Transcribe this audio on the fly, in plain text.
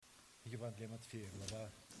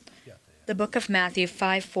The book of Matthew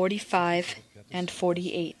 5:45 and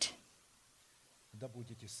 48.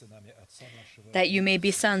 That you may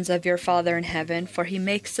be sons of your Father in heaven, for he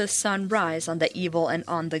makes the sun rise on the evil and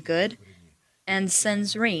on the good, and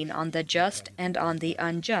sends rain on the just and on the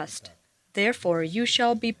unjust. Therefore you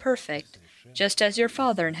shall be perfect, just as your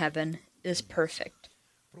Father in heaven is perfect.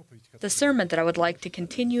 The sermon that I would like to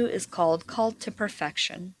continue is called Called to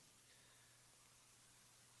Perfection.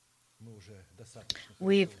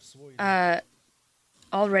 We've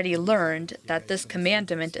already learned that this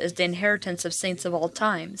commandment is the inheritance of saints of all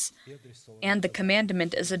times, and the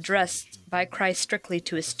commandment is addressed by Christ strictly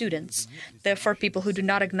to his students. Therefore, people who do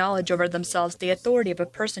not acknowledge over themselves the authority of a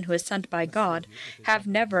person who is sent by God have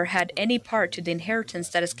never had any part to the inheritance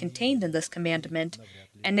that is contained in this commandment,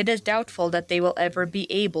 and it is doubtful that they will ever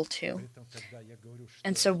be able to.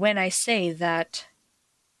 And so when I say that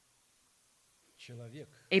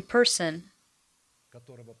a person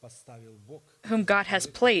whom God has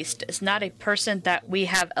placed is not a person that we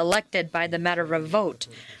have elected by the matter of a vote,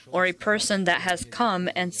 or a person that has come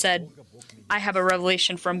and said, I have a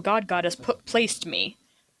revelation from God, God has placed me.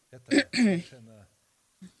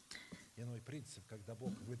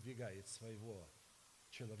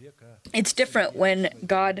 It's different when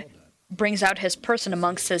God brings out his person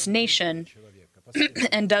amongst his nation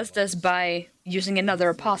and does this by using another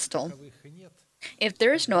apostle. If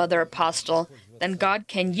there is no other apostle, then God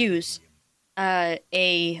can use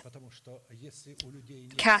a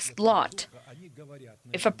cast lot.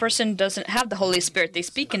 If a person doesn't have the Holy Spirit, they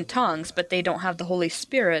speak in tongues, but they don't have the Holy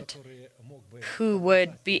Spirit, who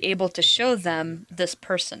would be able to show them this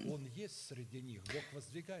person.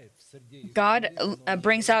 God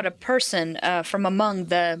brings out a person from among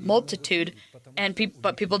the multitude,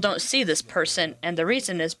 but people don't see this person, and the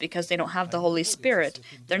reason is because they don't have the Holy Spirit.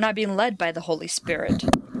 They're not being led by the Holy Spirit.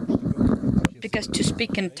 Because to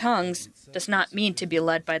speak in tongues does not mean to be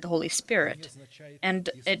led by the Holy Spirit,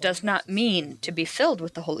 and it does not mean to be filled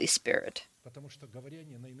with the Holy Spirit.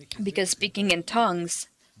 Because speaking in tongues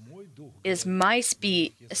is my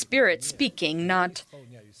spirit speaking, not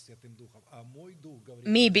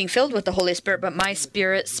me being filled with the Holy Spirit, but my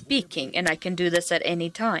spirit speaking, and I can do this at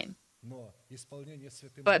any time.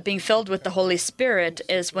 But being filled with the Holy Spirit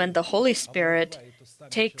is when the Holy Spirit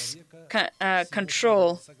takes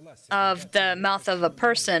control of the mouth of a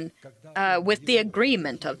person with the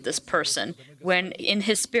agreement of this person, when in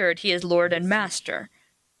his spirit he is Lord and Master.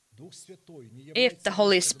 If the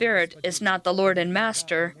Holy Spirit is not the Lord and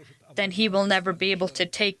Master, then he will never be able to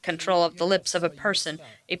take control of the lips of a person.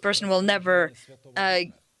 A person will never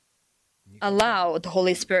allow the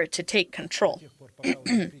Holy Spirit to take control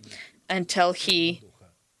until he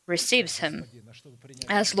receives him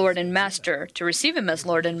as Lord and Master. To receive him as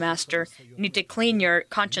Lord and Master, you need to clean your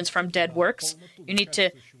conscience from dead works. You need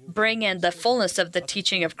to bring in the fullness of the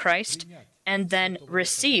teaching of Christ, and then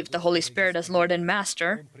receive the Holy Spirit as Lord and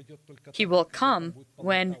Master. He will come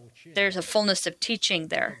when there's a fullness of teaching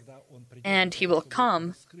there. And he will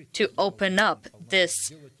come to open up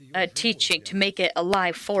this teaching, to make it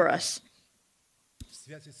alive for us.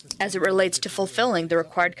 As it relates to fulfilling the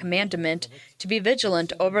required commandment, to be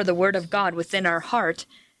vigilant over the Word of God within our heart,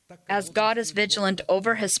 as God is vigilant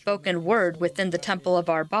over his spoken word within the temple of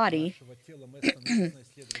our body,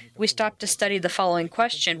 we stop to study the following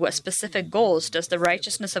question: what specific goals does the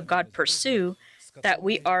righteousness of God pursue that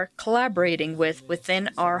we are collaborating with within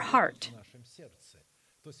our heart?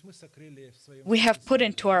 We have put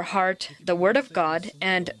into our heart the Word of God,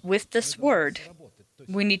 and with this Word,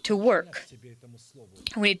 we need to work.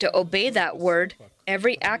 We need to obey that Word.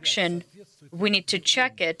 Every action, we need to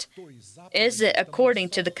check it. Is it according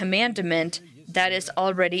to the commandment that is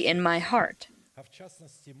already in my heart?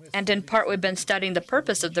 And in part, we've been studying the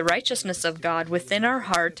purpose of the righteousness of God within our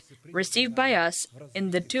heart, received by us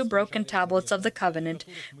in the 2 broken tablets of the covenant,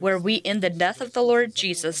 where we, in the death of the Lord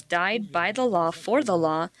Jesus, died by the law for the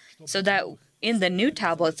law, so that in the new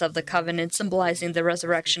tablets of the covenant, symbolizing the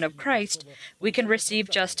resurrection of Christ, we can receive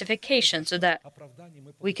justification so that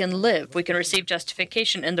we can live. We can receive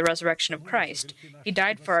justification in the resurrection of Christ. He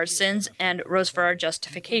died for our sins and rose for our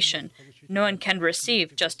justification. No one can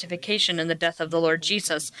receive justification in the death of the Lord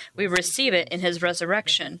Jesus. We receive it in his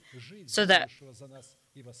resurrection so that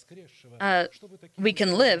we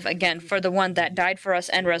can live again for the one that died for us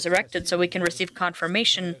and resurrected, so we can receive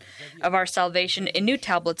confirmation of our salvation in new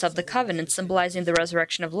tablets of the covenant, symbolizing the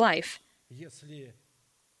resurrection of life.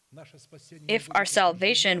 If our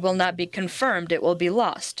salvation will not be confirmed, it will be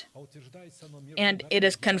lost. And it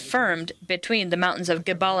is confirmed between the mountains of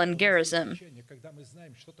Gebal and Gerizim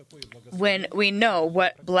when we know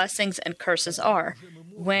what blessings and curses are.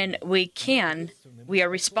 When we are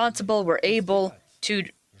responsible, we're able to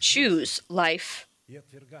choose life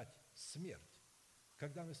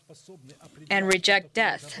and reject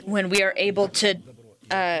death. When we are able to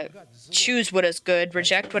choose what is good,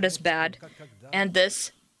 reject what is bad. And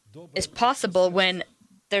this is possible when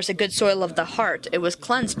there's a good soil of the heart. It was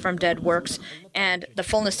cleansed from dead works, and the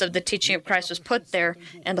fullness of the teaching of Christ was put there,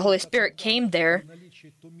 and the Holy Spirit came there.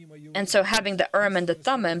 And so having the Urim and the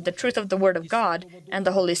Thummim, the truth of the Word of God, and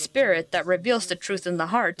the Holy Spirit that reveals the truth in the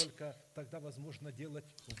heart,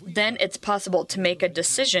 then it's possible to make a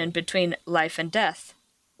decision between life and death.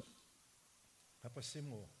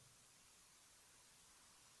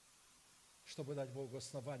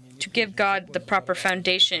 To give God the proper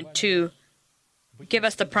foundation, to give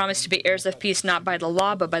us the promise to be heirs of peace, not by the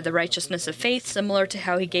law, but by the righteousness of faith, similar to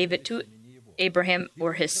how he gave it to Abraham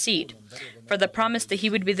or his seed. For the promise that he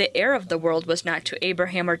would be the heir of the world was not to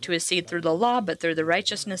Abraham or to his seed through the law, but through the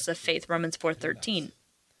righteousness of faith. Romans 4:13.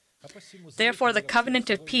 Therefore, the covenant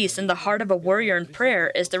of peace in the heart of a warrior in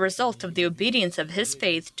prayer is the result of the obedience of his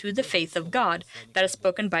faith to the faith of God that is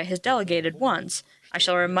spoken by his delegated ones. I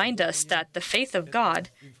shall remind us that the faith of God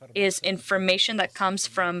is information that comes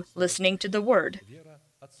from listening to the Word.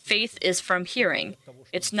 Faith is from hearing.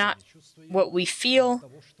 It's not what we feel,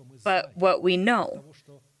 but what we know,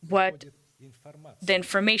 what the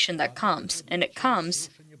information that comes. And it comes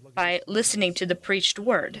by listening to the preached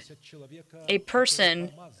Word. A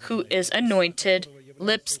person who is anointed,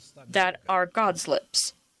 lips that are God's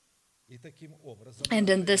lips. And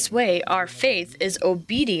in this way, our faith is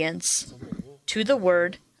obedience to the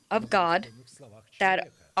Word of God that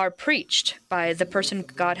are preached by the person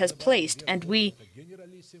God has placed. And we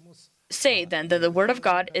say then that the Word of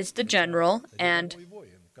God is the general, and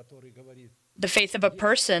the faith of a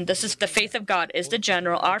person, this is the faith of God, is the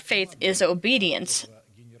general. Our faith is obedience.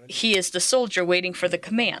 He is the soldier waiting for the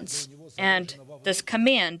commands. And this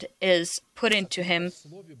command is put into him.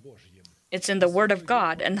 It's in the Word of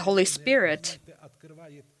God, and the Holy Spirit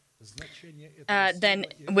then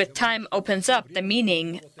with time opens up the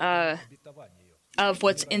meaning of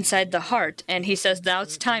what's inside the heart. And he says, now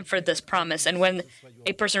it's time for this promise. And when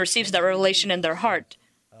a person receives that revelation in their heart,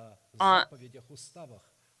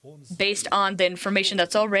 based on the information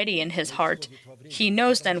that's already in his heart, he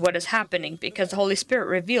knows then what is happening because the Holy Spirit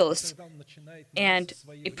reveals. And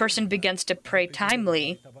a person begins to pray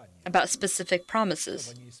timely about specific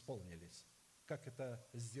promises.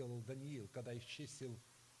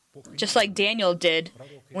 Just like Daniel did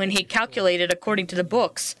when he calculated according to the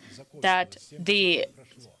books that the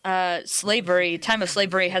time of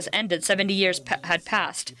slavery has ended, 70 years had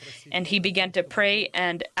passed, and he began to pray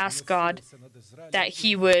and ask God that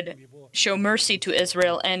he would show mercy to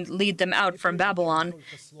Israel and lead them out from Babylon.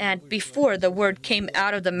 And before the word came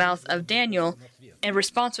out of the mouth of Daniel, a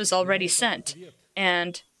response was already sent,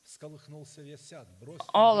 and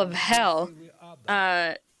all of hell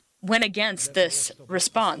went against this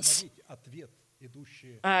response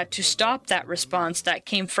to stop that response that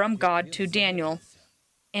came from God to Daniel.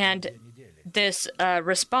 And this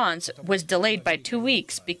response was delayed by 2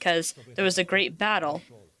 weeks because there was a great battle.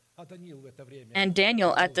 And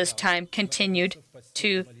Daniel at this time continued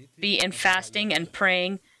to be in fasting and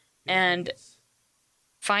praying. And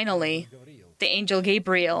finally, the angel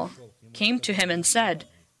Gabriel came to him and said,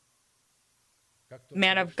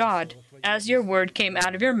 "Man of God, as your word came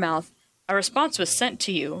out of your mouth, a response was sent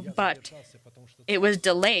to you, but it was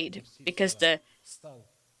delayed because the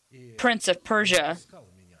prince of Persia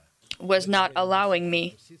was not allowing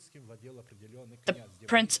me." The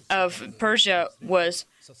prince of Persia was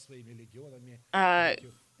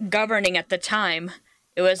governing at the time.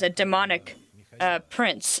 It was a demonic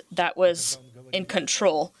prince that was in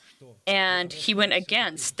control, and he went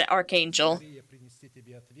against the archangel.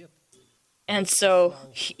 And so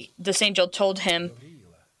this angel told him,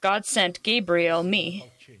 God sent Gabriel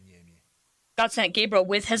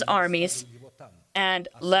with his armies and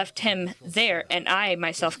left him there, and I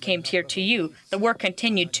myself came here to you. The work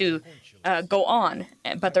continued to go on,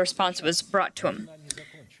 but the response was brought to him.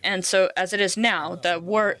 And so as it is now, the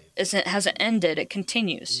war hasn't ended, it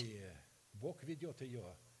continues.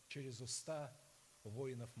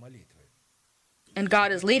 And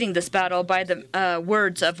God is leading this battle by the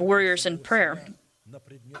words of warriors in prayer.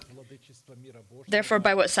 Therefore,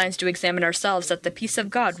 by what signs do we examine ourselves that the peace of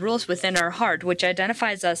God rules within our heart, which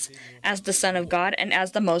identifies us as the Son of God and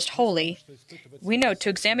as the Most Holy? We know to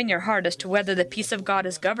examine your heart as to whether the peace of God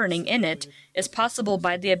is governing in it is possible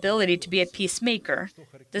by the ability to be a peacemaker.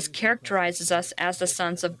 This characterizes us as the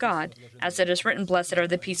sons of God, as it is written, "Blessed are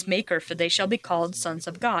the peacemaker, for they shall be called sons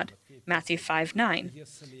of God." Matthew 5:9.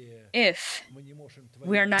 If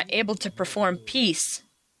we are not able to perform peace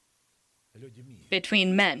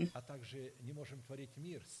between men,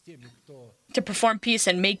 to perform peace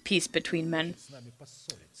and make peace between men,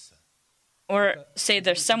 or say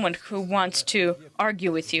there's someone who wants to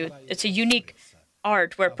argue with you, it's a unique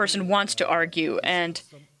art where a person wants to argue, and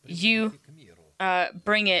you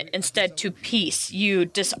bring it instead to peace. You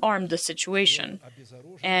disarm the situation.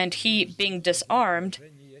 And he, being disarmed,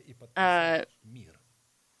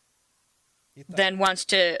 then wants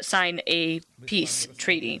to sign a peace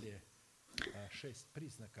treaty.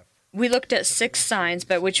 We looked at 6 signs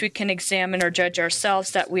by which we can examine or judge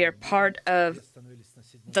ourselves that we are part of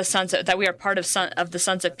the sons of, the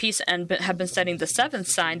sons of peace, and have been studying the 7th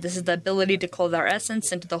sign. This is the ability to clothe our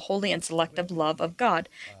essence into the holy and selective love of God,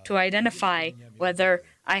 to identify whether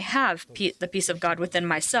I have the peace of God within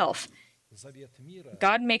myself.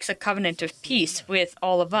 God makes a covenant of peace with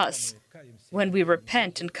all of us when we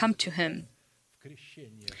repent and come to Him.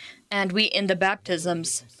 And we, in the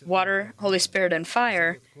baptisms, water, Holy Spirit, and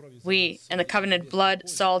fire, we, in the covenant, blood,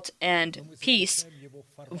 salt, and peace,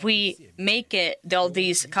 we make all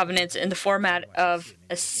these covenants in the format of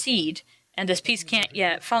a seed, and this peace can't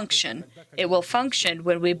yet function. It will function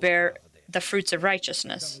when we bear the fruits of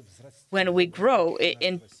righteousness, when we grow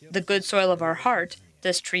in the good soil of our heart,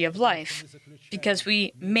 this tree of life, because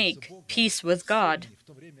we make peace with God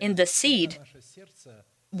in the seed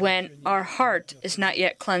when our heart is not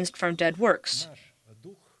yet cleansed from dead works.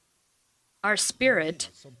 Our spirit,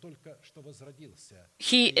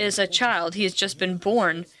 he is a child, he has just been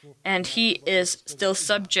born, and he is still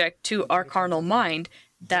subject to our carnal mind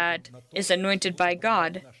that is anointed by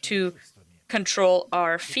God to control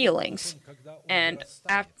our feelings. And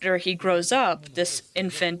after he grows up, this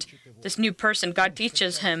infant, this new person, God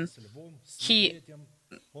teaches him,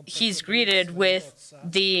 he's greeted with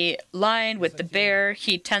the lion, with the bear,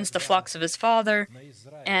 he tends the flocks of his father,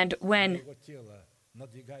 and when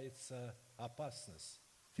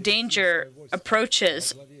danger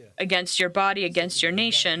approaches against your body, against your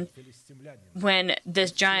nation, when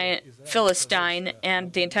this giant Philistine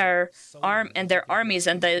and the entire their armies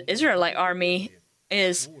and the Israelite army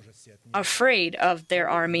is afraid of their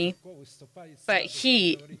army, but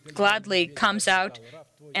he gladly comes out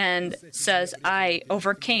and says, I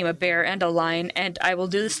overcame a bear and a lion, and I will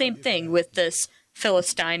do the same thing with this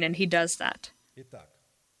Philistine, and he does that.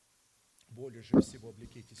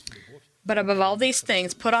 But above all these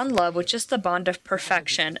things, put on love, which is the bond of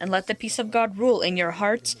perfection, and let the peace of God rule in your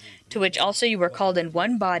hearts, to which also you were called in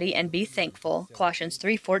one body, and be thankful. Colossians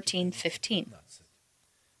 3:14-15.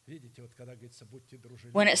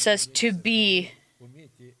 When it says to be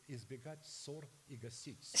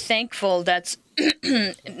thankful, that's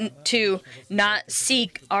to not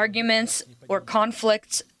seek arguments or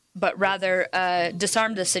conflicts, but rather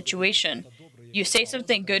disarm the situation. You say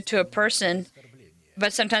something good to a person,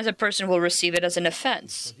 but sometimes a person will receive it as an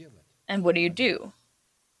offense. And what do?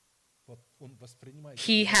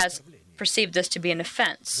 He has perceived this to be an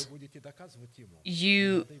offense.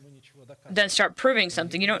 You then start proving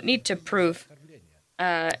something. You don't need to prove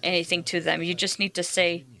anything to them. You just need to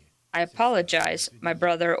say, I apologize, my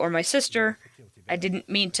brother or my sister. I didn't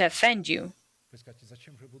mean to offend you.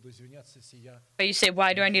 But you say,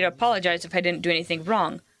 why do I need to apologize if I didn't do anything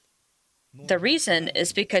wrong? The reason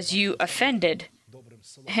is because you offended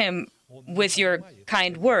him with your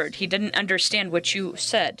kind word. He didn't understand what you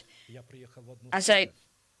said. As I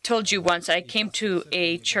told you once, I came to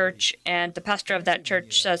a church, and the pastor of that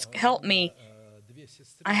church says, help me.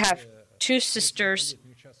 I have 2 sisters.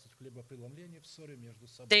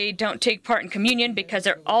 They don't take part in communion because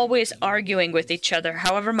they're always arguing with each other.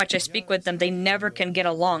 However much I speak with them, they never can get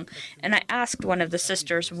along. And I asked one of the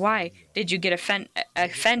sisters, why did you get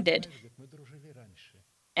offended?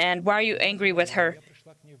 And why are you angry with her?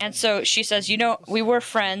 And so she says, we were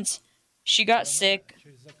friends. She got sick.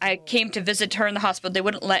 I came to visit her in the hospital. They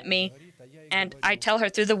wouldn't let me. And I tell her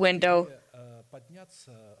through the window,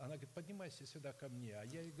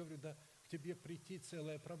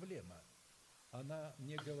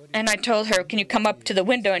 and I told her, can you come up to the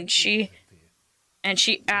window? And she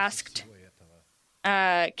asked,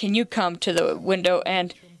 can you come to the window?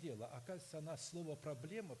 And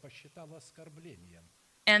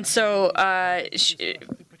so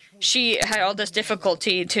she had all this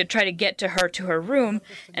difficulty to try to get to her room,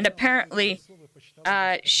 and apparently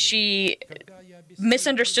she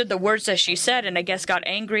misunderstood the words that she said, and I guess got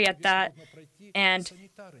angry at that, and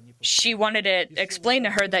she wanted to explain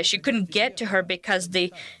to her that she couldn't get to her because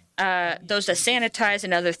those that sanitize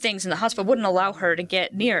and other things in the hospital wouldn't allow her to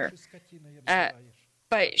get near.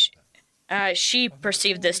 But she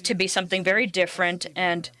perceived this to be something very different,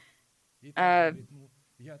 and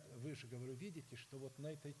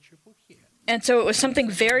so it was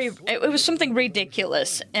something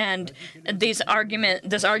ridiculous, and this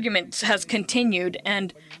argument has continued,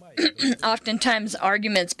 and oftentimes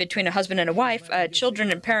arguments between a husband and a wife,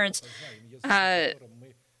 children and parents,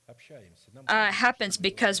 happens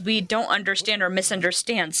because we don't understand or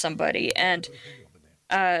misunderstand somebody, and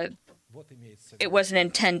it wasn't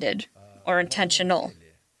intended or intentional.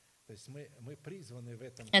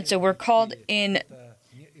 And so we're called in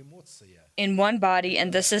one body,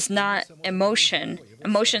 and this is not emotion.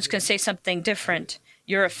 Emotions can say something different.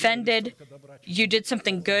 You're offended, you did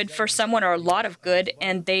something good for someone or a lot of good,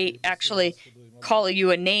 and they actually call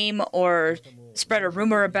you a name or spread a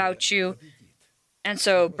rumor about you. And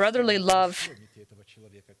so brotherly love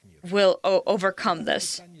will overcome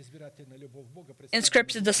this. In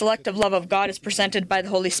Scripture, the selective love of God is presented by the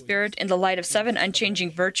Holy Spirit in the light of 7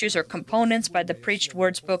 unchanging virtues or components by the preached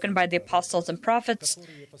word spoken by the apostles and prophets,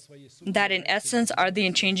 that in essence are the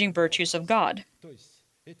unchanging virtues of God.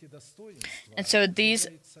 And so these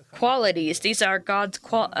qualities, these are God's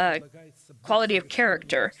quality of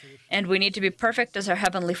character, and we need to be perfect as our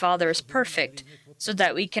Heavenly Father is perfect, so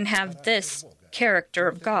that we can have this character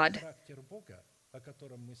of God.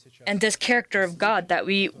 And this character of God that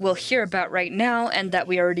we will hear about right now and that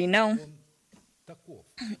we already know.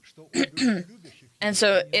 And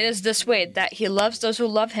so it is this way, that He loves those who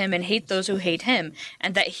love Him and hate those who hate Him,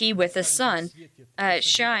 and that He, with His Son,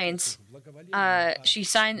 shines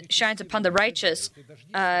upon the righteous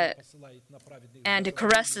and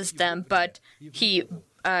caresses them, but He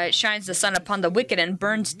shines the sun upon the wicked and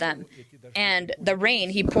burns them. And the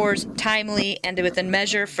rain He pours timely and within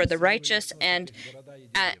measure for the righteous, and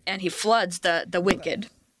He floods the wicked.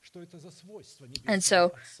 And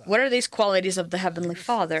so, what are these qualities of the Heavenly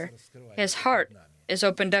Father? His heart is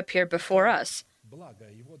opened up here before us.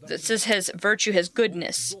 This is His virtue, His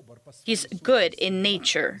goodness. He's good in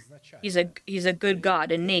nature. He's a good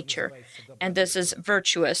God in nature. And this is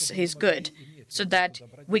virtuous. He's good. So that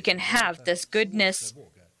we can have this goodness,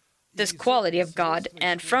 this quality of God,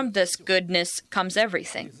 and from this goodness comes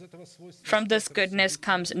everything. From this goodness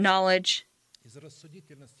comes knowledge,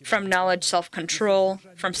 from knowledge, self-control,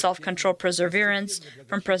 from self-control, perseverance,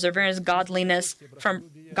 from perseverance, godliness, from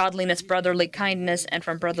godliness, brotherly kindness, and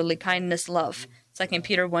from brotherly kindness, love. 2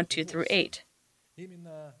 Peter 1:2-8.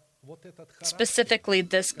 Specifically,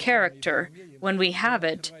 this character, when we have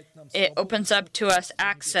it, it opens up to us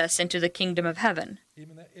access into the kingdom of heaven.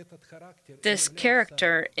 This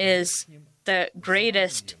character is the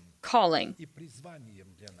greatest calling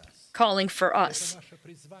for us.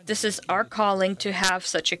 This is our calling to have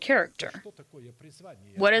such a character.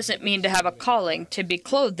 What does it mean to have a calling? To be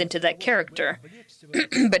clothed into that character.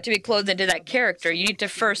 But to be clothed into that character, you need to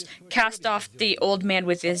first cast off the old man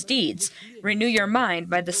with his deeds. Renew your mind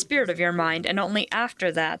by the spirit of your mind, and only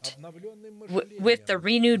after that, with the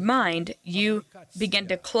renewed mind, you begin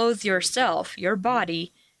to clothe yourself, your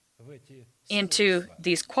body, into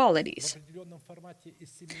these qualities.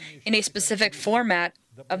 In a specific format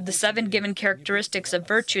of the 7 given characteristics of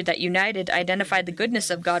virtue that united identify the goodness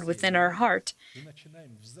of God within our heart.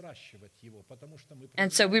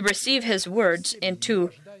 And so we receive His words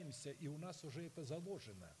into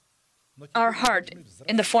our heart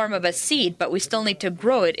in the form of a seed, but we still need to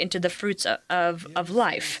grow it into the fruits of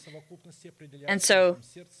life. And so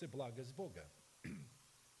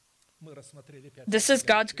this is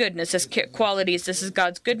God's goodness, His qualities. This is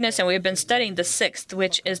God's goodness, and we have been studying the 6th,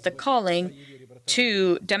 which is the calling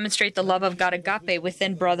to demonstrate the love of God agape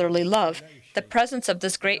within brotherly love. The presence of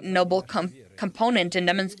this great and noble component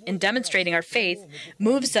in demonstrating our faith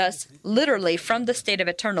moves us literally from the state of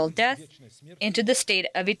eternal death into the state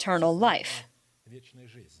of eternal life.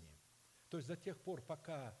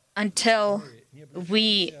 Until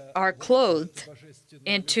we are clothed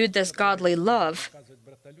into this godly love,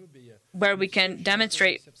 where we can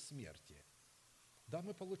demonstrate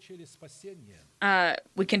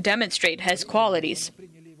His qualities.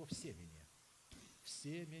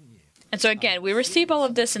 And so again, we receive all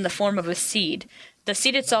of this in the form of a seed. The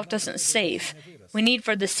seed itself doesn't save. We need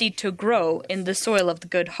for the seed to grow in the soil of the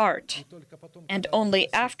good heart. And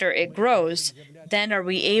only after it grows, then are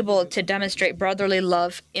we able to demonstrate brotherly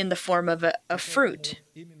love in the form of a fruit.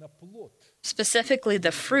 Specifically,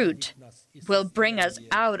 the fruit will bring us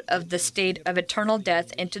out of the state of eternal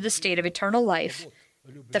death into the state of eternal life,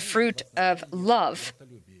 the fruit of love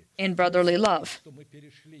in brotherly love.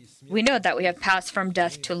 We know that we have passed from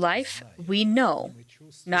death to life. We know,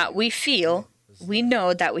 not we feel, we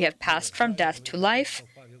know that we have passed from death to life.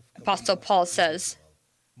 Apostle Paul says,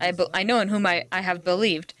 I know in whom I have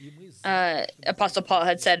believed. Apostle Paul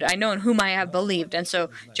had said, I know in whom I have believed. And so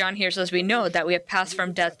John here says we know that we have passed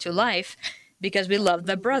from death to life because we love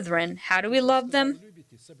the brethren. How do we love them?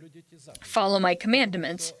 Follow my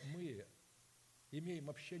commandments.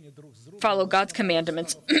 Follow God's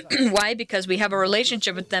commandments. Why? Because we have a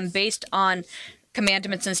relationship with them based on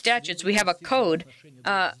commandments and statutes. We have a code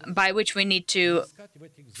by which we need to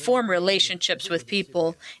form relationships with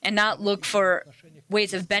people and not look for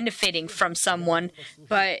ways of benefiting from someone,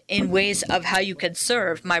 but in ways of how you could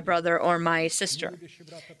serve my brother or my sister.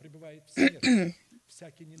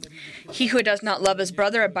 He who does not love his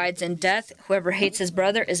brother abides in death. Whoever hates his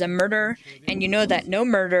brother is a murderer, and you know that no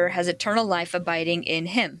murderer has eternal life abiding in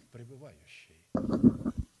him.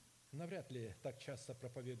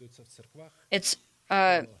 It's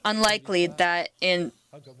unlikely that in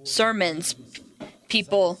sermons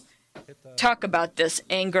people talk about this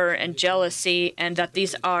anger and jealousy, and that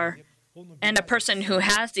these are, and a person who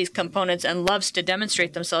has these components and loves to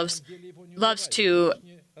demonstrate themselves, loves to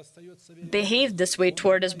behave this way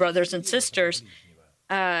toward his brothers and sisters,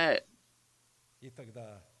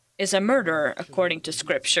 is a murderer according to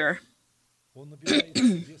Scripture.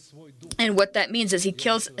 And what that means is he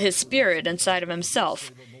kills his spirit inside of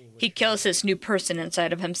himself. He kills his new person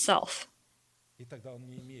inside of himself.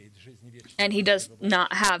 And he does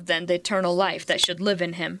not have then the eternal life that should live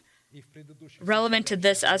in him. Relevant to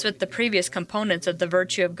this, as with the previous components of the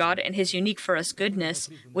virtue of God and his unique for us goodness,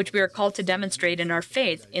 which we are called to demonstrate in our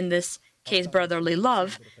faith, in this case brotherly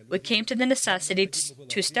love, we came to the necessity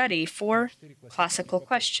to study 4 classical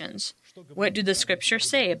questions. What do the Scriptures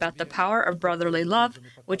say about the power of brotherly love,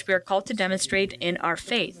 which we are called to demonstrate in our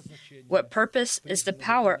faith? What purpose is the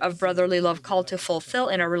power of brotherly love called to fulfill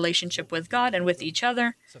in our relationship with God and with each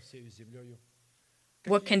other?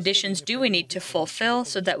 What conditions do we need to fulfill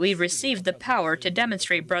so that we receive the power to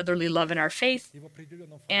demonstrate brotherly love in our faith?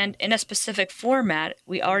 And in a specific format,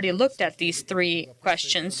 we already looked at these 3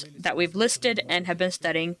 questions that we've listed and have been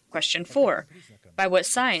studying question 4. By what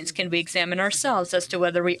signs can we examine ourselves as to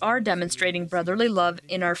whether we are demonstrating brotherly love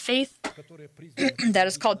in our faith that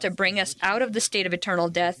is called to bring us out of the state of eternal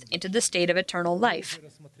death into the state of eternal life?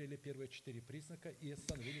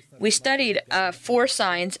 We studied 4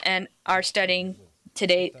 signs and are studying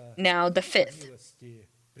today now the 5th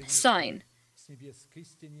sign.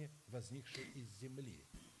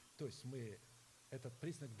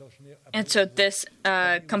 And so this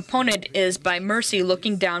component is by mercy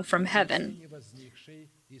looking down from heaven.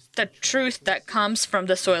 The truth that comes from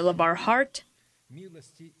the soil of our heart.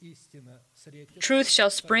 Truth shall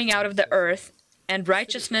spring out of the earth, and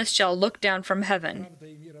righteousness shall look down from heaven.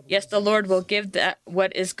 Yes, the Lord will give that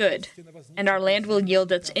what is good, and our land will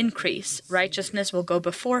yield its increase. Righteousness will go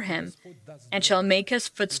before him, and shall make his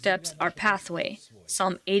footsteps our pathway.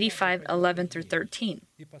 Psalm 85, 11 through 13.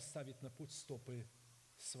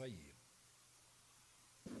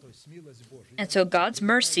 And so God's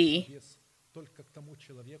mercy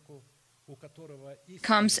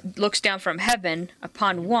looks down from heaven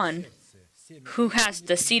upon one who has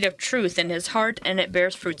the seed of truth in his heart, and it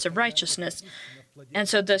bears fruits of righteousness. And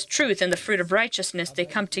so this truth and the fruit of righteousness, they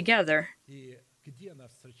come together.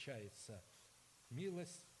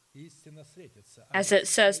 As it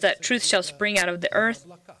says that truth shall spring out of the earth,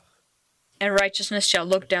 and righteousness shall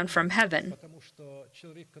look down from heaven.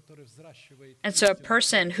 And so a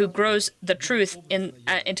person who grows the truth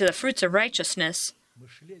into the fruits of righteousness,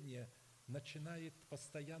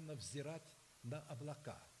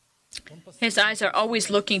 his eyes are always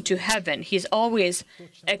looking to heaven. He's always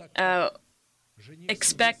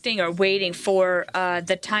expecting or waiting for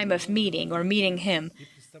the time of meeting or meeting him.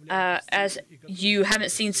 As you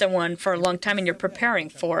haven't seen someone for a long time and you're preparing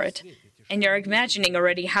for it. And you're imagining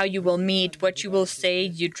already how you will meet, what you will say,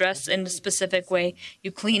 you dress in a specific way, you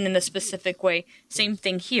clean in a specific way. Same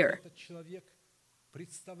thing here.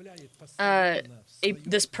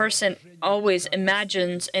 This person always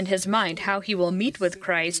imagines in his mind how he will meet with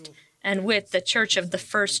Christ and with the church of the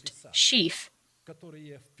first sheaf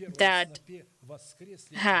that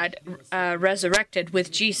had resurrected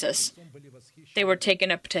with Jesus. They were taken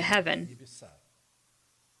up to heaven.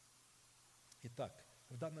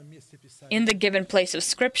 In the given place of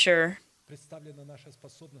Scripture,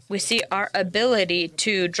 we see our ability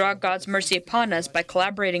to draw God's mercy upon us by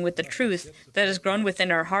collaborating with the truth that has grown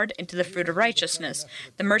within our heart into the fruit of righteousness.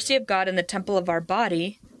 The mercy of God in the temple of our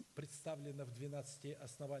body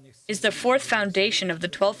is the fourth foundation of the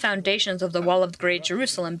 12 foundations of the wall of the Great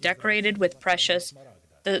Jerusalem, decorated with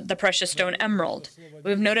the precious stone emerald.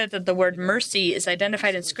 We've noted that the word mercy is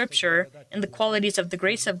identified in Scripture in the qualities of the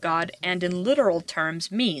grace of God, and in literal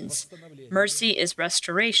terms means mercy is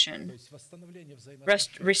restoration,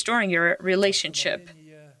 restoring your relationship,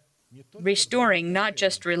 restoring not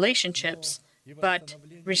just relationships, but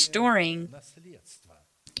restoring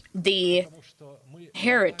the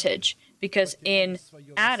heritage, because in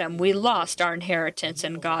Adam we lost our inheritance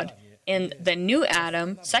in God. In the new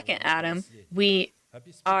Adam, second Adam,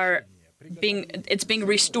 it's being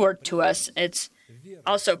restored to us. It's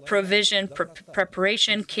also provision,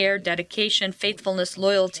 preparation, care, dedication, faithfulness,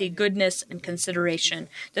 loyalty, goodness, and consideration.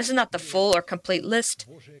 This is not the full or complete list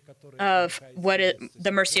of what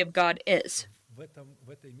the mercy of God is.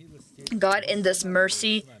 God, in this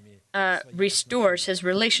mercy, restores His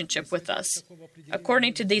relationship with us.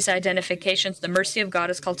 According to these identifications, the mercy of God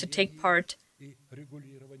is called to take part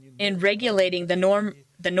in regulating the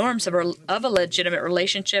norms of a legitimate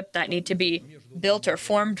relationship that need to be built or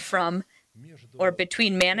formed from or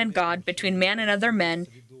between man and God, between man and other men,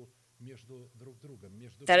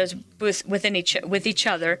 that is with each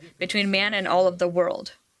other, between man and all of the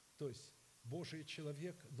world.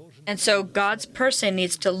 And so God's person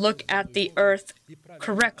needs to look at the earth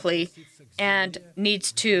correctly and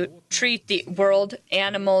needs to treat the world,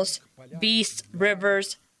 animals, beasts,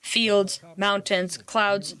 rivers, fields, mountains,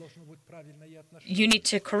 clouds. You need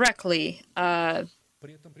to correctly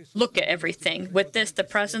look at everything. With this, the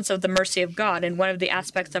presence of the mercy of God in one of the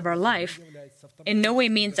aspects of our life in no way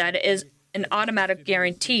means that it is an automatic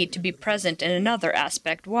guarantee to be present in another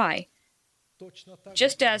aspect. Why?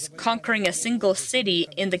 Just as conquering a single city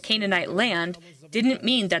in the Canaanite land didn't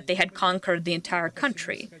mean that they had conquered the entire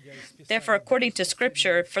country. Therefore, according to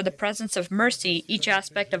Scripture, for the presence of mercy, each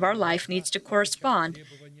aspect of our life needs to correspond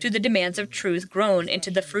to the demands of truth grown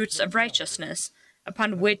into the fruits of righteousness,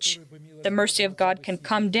 upon which the mercy of God can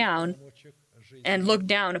come down and look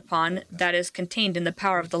down upon, that is contained in the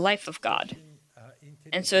power of the life of God.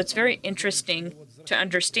 And so it's very interesting to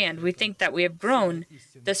understand. We think that we have grown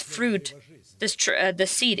this fruit, the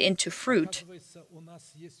seed into fruit,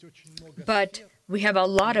 but we have a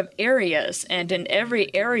lot of areas, and in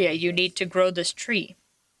every area you need to grow this tree.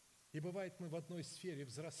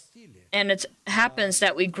 And it happens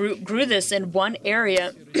that we grew this in one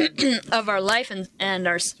area of our life, and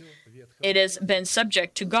it has been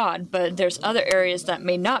subject to God, but there's other areas that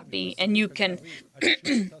may not be, and you can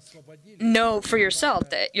know for yourself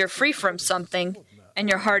that you're free from something, and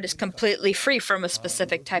your heart is completely free from a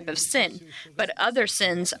specific type of sin. But other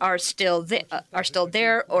sins are still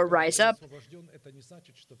there or rise up.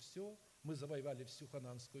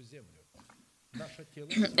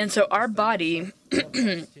 And so our body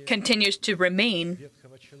continues to remain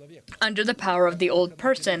under the power of the old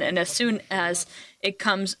person, and as soon as it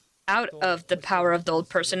comes out of the power of the old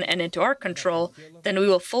person and into our control, then we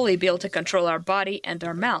will fully be able to control our body and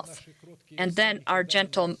our mouth. And then our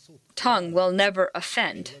gentle tongue will never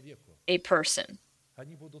offend a person.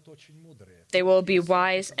 They will be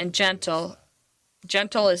wise and gentle.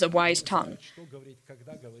 Gentle is a wise tongue.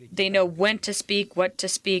 They know when to speak, what to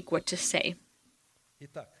say.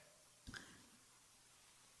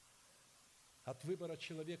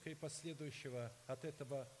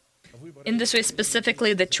 In this way,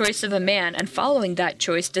 specifically, the choice of a man, and following that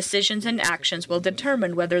choice, decisions and actions will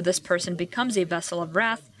determine whether this person becomes a vessel of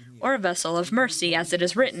wrath or a vessel of mercy, as it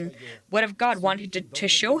is written, "What if God wanted to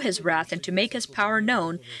show His wrath and to make His power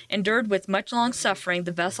known, endured with much long suffering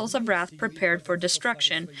the vessels of wrath prepared for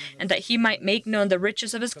destruction, and that He might make known the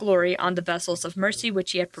riches of His glory on the vessels of mercy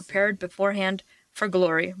which He had prepared beforehand for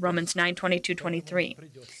glory." Romans 9:22-23.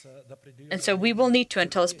 And so we will need to,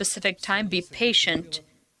 until a specific time, be patient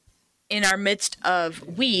in our midst of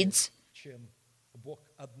weeds,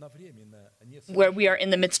 where we are in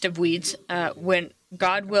the midst of weeds, when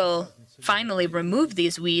God will finally remove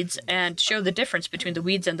these weeds and show the difference between the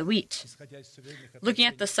weeds and the wheat. Looking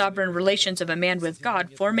at the sovereign relations of a man with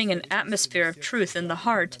God, forming an atmosphere of truth in the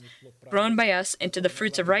heart, grown by us into the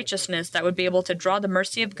fruits of righteousness that would be able to draw the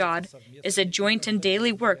mercy of God, is a joint and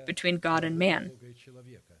daily work between God and man.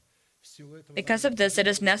 Because of this, it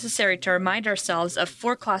is necessary to remind ourselves of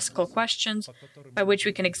 4 classical questions by which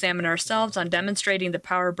we can examine ourselves on demonstrating the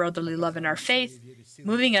power of brotherly love in our faith,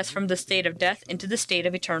 moving us from the state of death into the state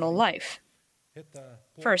of eternal life.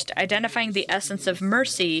 First, identifying the essence of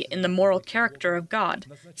mercy in the moral character of God.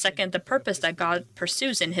 Second, the purpose that God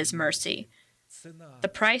pursues in His mercy. The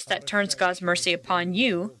price that turns God's mercy upon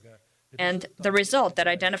you, and the result that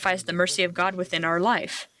identifies the mercy of God within our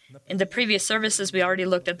life. In the previous services, we already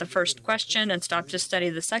looked at the first question and stopped to study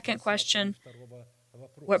the second question.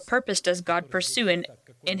 What purpose does God pursue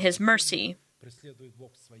in His mercy?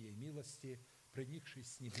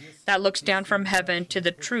 That looks down from heaven to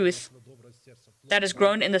the truth that is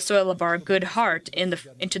grown in the soil of our good heart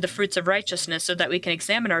into the fruits of righteousness, so that we can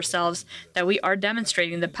examine ourselves, that we are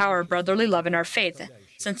demonstrating the power of brotherly love in our faith.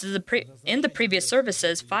 Since in the previous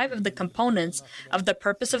services, 5 of the components of the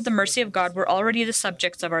purpose of the mercy of God were already the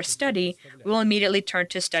subjects of our study, we will immediately turn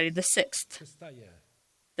to study the 6th.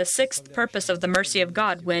 The 6th purpose of the mercy of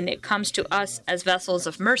God, when it comes to us as vessels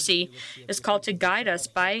of mercy, is called to guide us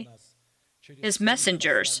by His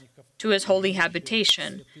messengers to His holy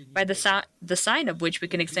habitation, by the sign of which we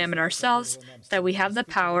can examine ourselves, that we have the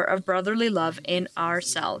power of brotherly love in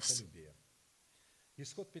ourselves.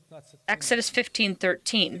 Exodus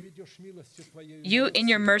 15:13. You in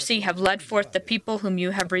your mercy have led forth the people whom you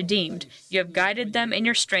have redeemed. You have guided them in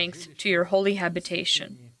your strength to your holy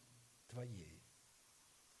habitation.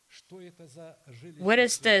 What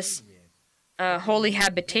is this holy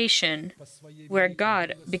habitation where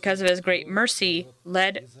God, because of His great mercy,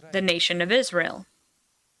 led the nation of Israel?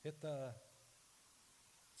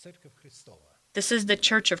 This is the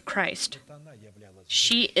Church of Christ.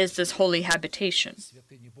 She is this holy habitation.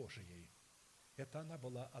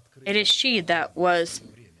 It is she that was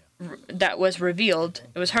revealed.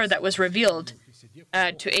 It was her that was revealed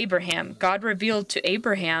to Abraham. God revealed to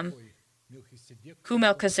Abraham who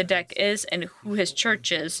Melchizedek is and who his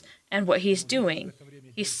church is and what he's doing.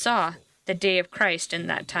 He saw the day of Christ in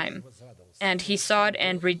that time, and he saw it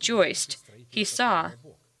and rejoiced. He saw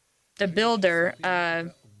the builder,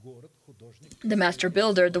 the master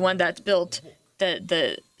builder, the one that built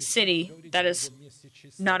the city that is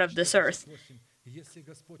not of this earth.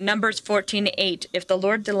 Numbers 14:8. If the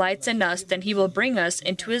Lord delights in us, then He will bring us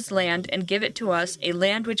into His land and give it to us, a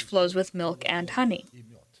land which flows with milk and honey.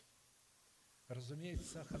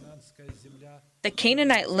 The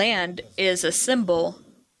Canaanite land is a symbol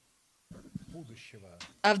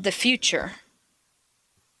of the future,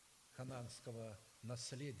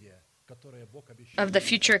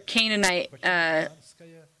 Canaanite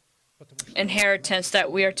inheritance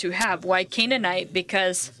that we are to have. Why Canaanite?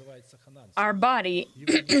 Because our body,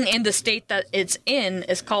 in the state that it's in,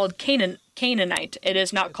 is called Canaanite. It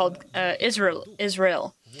is not called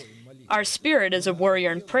Israel. Our spirit is a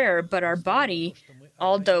warrior in prayer, but our body,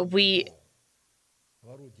 although we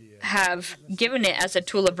have given it as a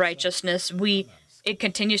tool of righteousness, it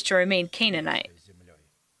continues to remain Canaanite.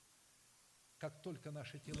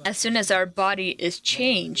 As soon as our body is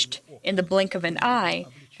changed in the blink of an eye,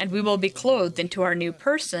 and we will be clothed into our new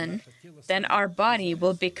person, then our body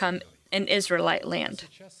will become an Israelite land.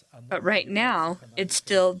 But right now, it's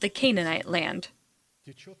still the Canaanite land.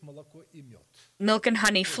 Milk and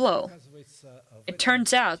honey flow. It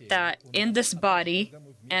turns out that in this body,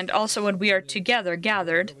 and also when we are together,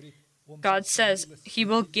 gathered, God says He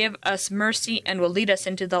will give us mercy and will lead us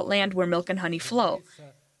into the land where milk and honey flow.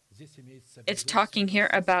 It's talking here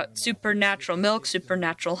about supernatural milk,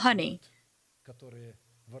 supernatural honey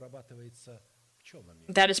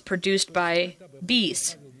that is produced by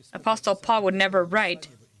bees. Apostle Paul would never write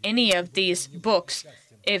any of these books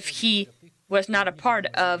if he was not a part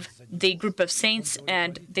of the group of saints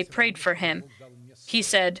and they prayed for him. He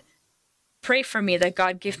said, "Pray for me that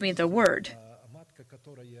God give me the word."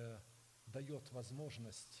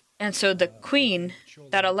 And so the queen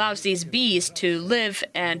that allows these bees to live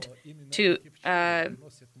and to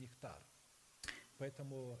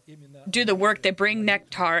do the work, they bring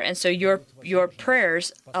nectar, and so your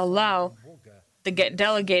prayers allow the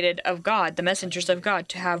delegated of God, the messengers of God,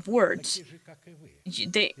 to have words.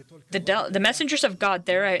 The messengers of God,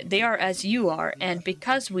 they are as you are, and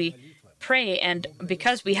because we pray and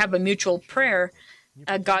because we have a mutual prayer,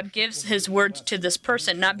 God gives His words to this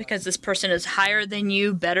person, not because this person is higher than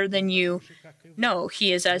you, better than you. No,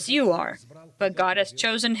 he is as you are. But God has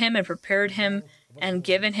chosen him and prepared him and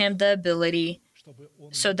given him the ability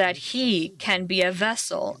so that he can be a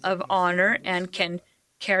vessel of honor and can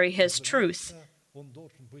carry His truth.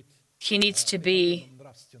 He needs to be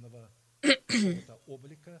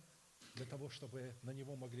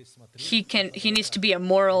he needs to be a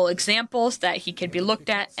moral example so that he can be looked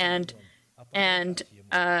at and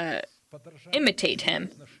imitate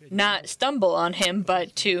him, not stumble on him,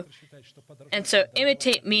 but to. And so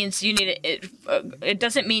imitate means you need it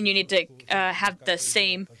doesn't mean you need to have the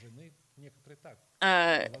same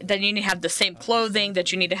that you need to have the same clothing,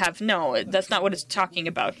 that you need to have. No, that's not what it's talking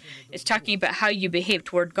about. It's talking about how you behave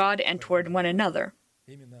toward God and toward one another.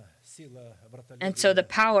 And so the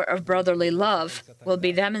power of brotherly love will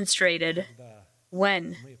be demonstrated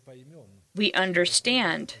when we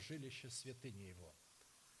understand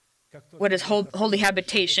what His holy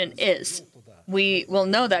habitation is. We will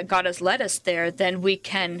know that God has led us there, then we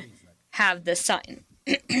can have this sign.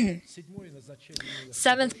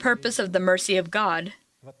 Seventh purpose of the mercy of God,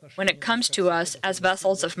 when it comes to us as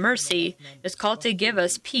vessels of mercy, is called to give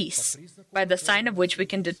us peace, by the sign of which we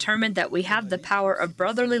can determine that we have the power of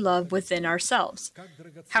brotherly love within ourselves.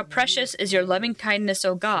 How precious is your loving kindness,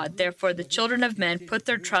 O God! Therefore the children of men put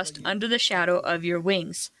their trust under the shadow of your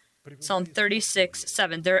wings. Psalm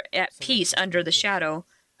 36:7. They're at peace under the shadow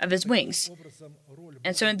of His wings.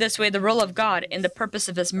 And so in this way, the role of God in the purpose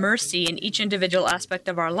of His mercy in each individual aspect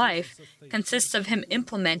of our life consists of Him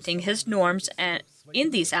implementing His norms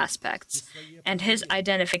in these aspects and His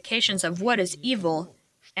identifications of what is evil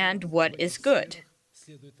and what is good.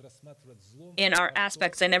 In our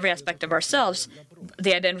aspects, in every aspect of ourselves,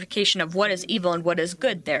 the identification of what is evil and what is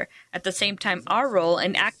good there. At the same time, our role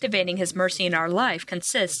in activating His mercy in our life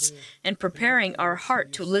consists in preparing our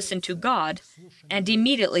heart to listen to God and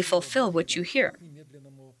immediately fulfill what you hear.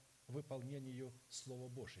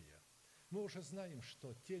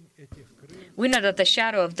 We know that the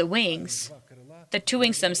shadow of the wings, the two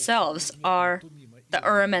wings themselves, are the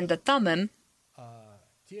Urim and the Thummim,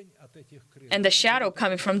 and the shadow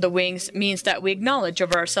coming from the wings means that we acknowledge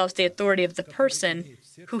over ourselves the authority of the person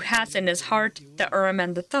who has in his heart the Urim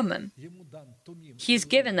and the Thummim. He's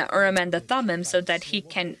given the Urim and the Thummim so that he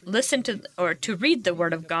can listen to or to read the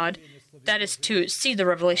Word of God, that is to see the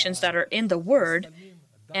revelations that are in the Word,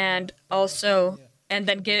 and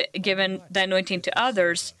then given the anointing to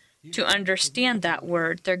others to understand that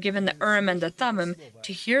Word. They're given the Urim and the Thummim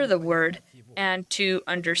to hear the Word and to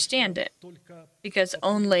understand it. Because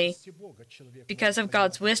only because of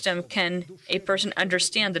God's wisdom can a person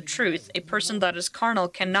understand the truth. A person that is carnal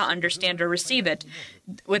cannot understand or receive it.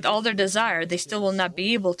 With all their desire, they still will not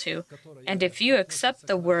be able to. And if you accept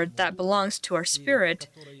the Word that belongs to our spirit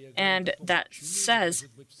and that says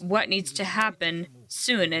what needs to happen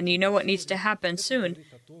soon, and you know what needs to happen soon,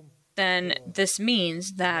 then this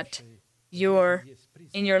means that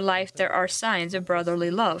in your life there are signs of brotherly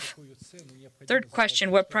love. Third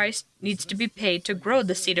question, what price needs to be paid to grow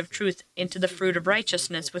the seed of truth into the fruit of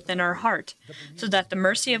righteousness within our heart, so that the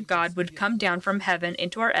mercy of God would come down from heaven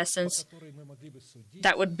into our essence,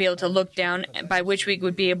 that would be able to look down, by which we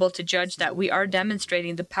would be able to judge that we are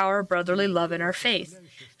demonstrating the power of brotherly love in our faith.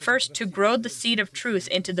 First, to grow the seed of truth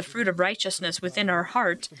into the fruit of righteousness within our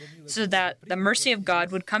heart, so that the mercy of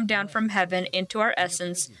God would come down from heaven into our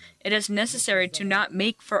essence, it is necessary to not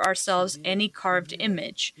make for ourselves any carved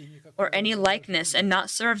image or any likeness and not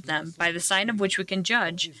serve them, by the sign of which we can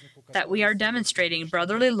judge that we are demonstrating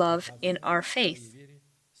brotherly love in our faith.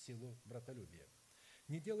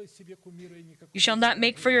 You shall not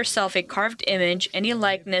make for yourself a carved image, any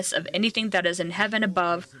likeness of anything that is in heaven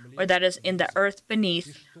above, or that is in the earth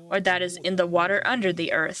beneath, or that is in the water under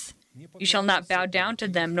the earth. You shall not bow down to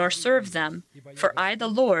them, nor serve them. For I, the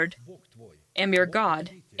Lord, am your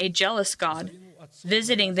God, a jealous God,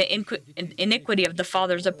 visiting the iniquity of the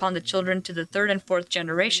fathers upon the children to the third and fourth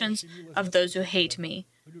generations of those who hate me.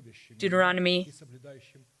 Deuteronomy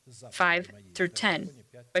 5-10.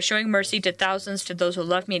 By showing mercy to thousands to those who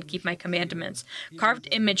love me and keep my commandments. Carved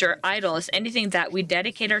image or idol is anything that we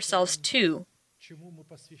dedicate ourselves to,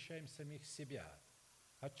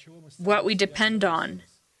 what we depend on,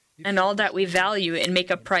 and all that we value and make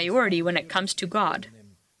a priority when it comes to God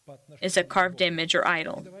is a carved image or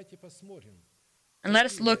idol. And let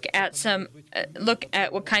us look at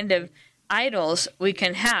what kind of idols we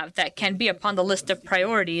can have that can be upon the list of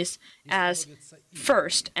priorities as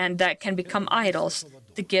first, and that can become idols.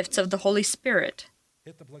 The gifts of the Holy Spirit,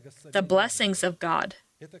 the blessings of God,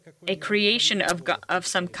 a creation of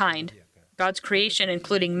some kind, God's creation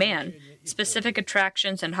including man, specific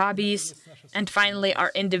attractions and hobbies, and finally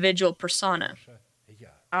our individual persona,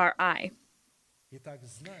 our I.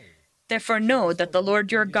 Therefore know that the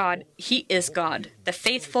Lord your God, He is God, the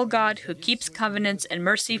faithful God who keeps covenants and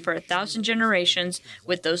mercy for 1,000 generations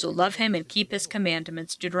with those who love Him and keep His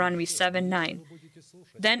commandments. Deuteronomy 7:9.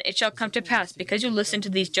 Then it shall come to pass, because you listen to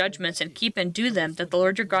these judgments and keep and do them, that the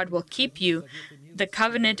Lord your God will keep you the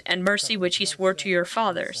covenant and mercy which He swore to your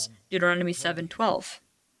fathers. Deuteronomy 7:12.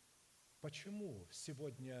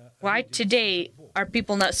 Why today are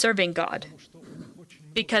people not serving God?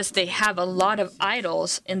 because they have a lot of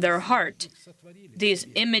idols in their heart, these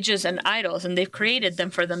images and idols, and they've created them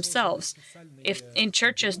for themselves. If in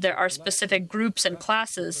churches there are specific groups and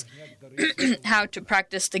classes, how to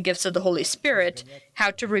practice the gifts of the Holy Spirit,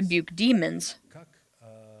 how to rebuke demons,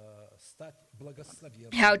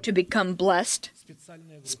 how to become blessed,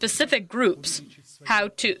 specific groups, how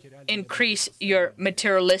to increase your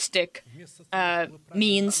materialistic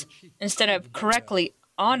means instead of correctly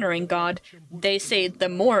honoring God, they say the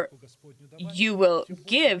more you will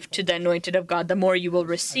give to the anointed of God, the more you will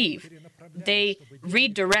receive. They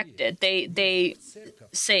redirect it. They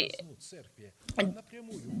say,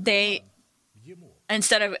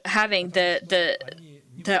 instead of having the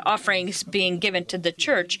offerings being given to the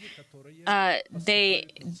church, they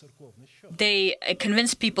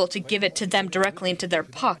convince people to give it to them directly into their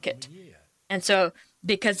pocket. And so,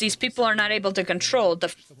 because these people are not able to control the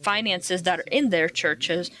finances that are in their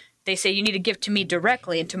churches, they say, you need to give to me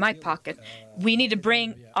directly into my pocket. We need to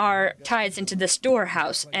bring our tithes into the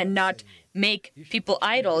storehouse and not make people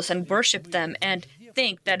idols and worship them and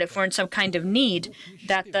think that if we're in some kind of need,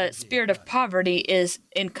 that the spirit of poverty is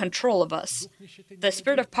in control of us. The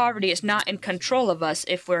spirit of poverty is not in control of us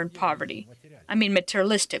if we're in poverty. I mean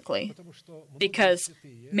materialistically. Because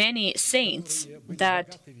many saints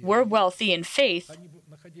that were wealthy in faith,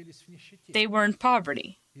 they were in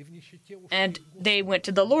poverty. And they went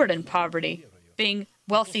to the Lord in poverty, being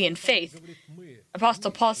wealthy in faith.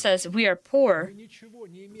 Apostle Paul says, we are poor.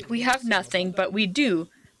 We have nothing, but we do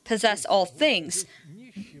possess all things.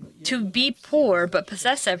 To be poor but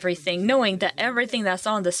possess everything, knowing that everything that's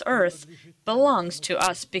on this earth belongs to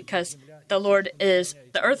us, because the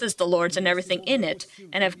earth is the Lord's and everything in it.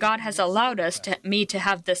 And if God has allowed me to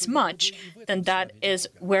have this much, then that is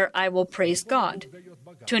where I will praise God.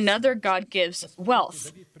 To another, God gives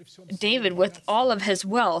wealth. David, with all of his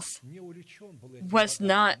wealth, was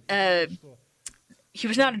not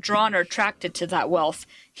drawn or attracted to that wealth.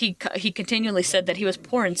 He continually said that he was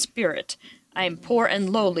poor in spirit. I am poor and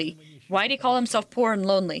lowly. Why did he call himself poor and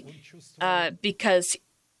lonely? Because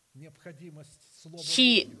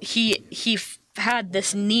he had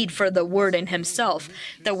this need for the word in himself.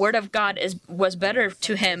 The word of God was better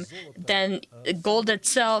to him than gold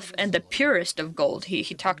itself and the purest of gold. He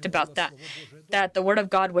talked about that the word of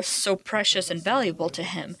God was so precious and valuable to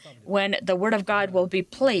him. When the word of God will be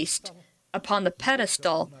placed upon the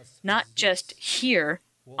pedestal, not just here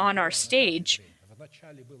on our stage,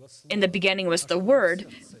 in the beginning was the Word,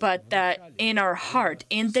 but that in our heart,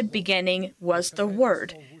 in the beginning was the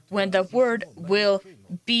Word. When the Word will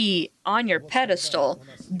be on your pedestal,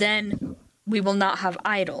 then we will not have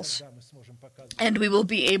idols. And we will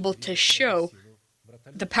be able to show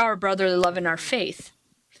the power of brotherly love in our faith.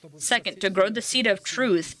 Second, to grow the seed of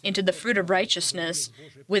truth into the fruit of righteousness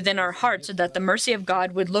within our hearts, so that the mercy of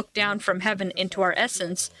God would look down from heaven into our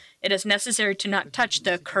essence, it is necessary to not touch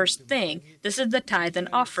the accursed thing. This is the tithe and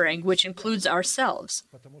offering, which includes ourselves.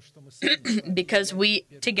 Because we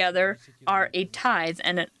together are a tithe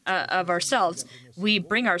of ourselves. We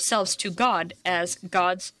bring ourselves to God as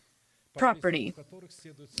God's property,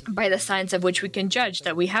 by the signs of which we can judge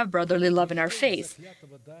that we have brotherly love in our faith.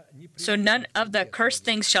 So none of the accursed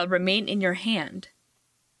things shall remain in your hand,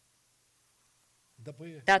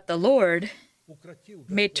 that the Lord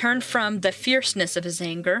may turn from the fierceness of his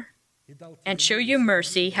anger and show you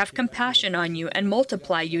mercy, have compassion on you, and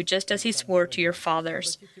multiply you, just as he swore to your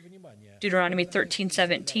fathers. Deuteronomy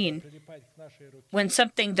 13:17. When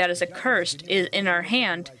something that is accursed is in our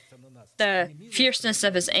hand, the fierceness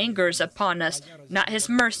of his anger is upon us, not his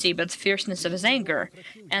mercy, but the fierceness of his anger.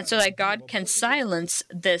 And so that God can silence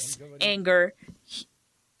this anger,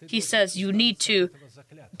 he says you need to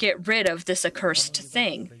get rid of this accursed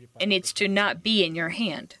thing. It needs to not be in your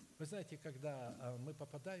hand.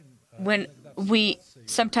 When we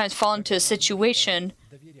sometimes fall into a situation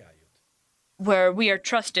where we are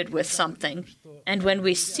trusted with something, and when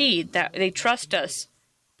we see that they trust us,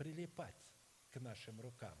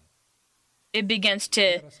 it begins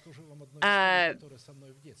to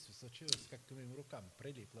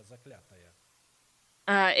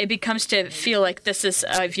it becomes to feel like this is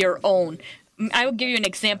of your own. I will give you an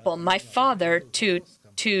example. My father, to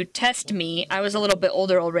test me, I was a little bit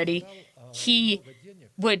older already, he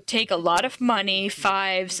would take a lot of money,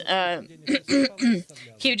 fives.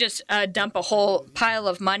 He would just dump a whole pile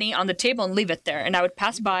of money on the table and leave it there. And I would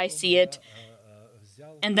pass by, see it.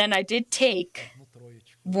 And then I did take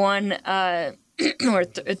one or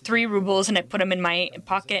 3 rubles, and I put them in my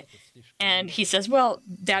pocket. And he says, well,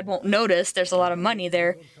 Dad won't notice. There's a lot of money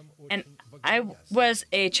there. And I was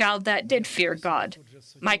a child that did fear God.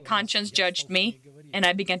 My conscience judged me, and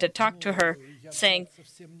I began to talk to her. saying,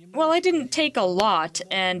 well, I didn't take a lot,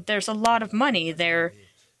 and there's a lot of money there.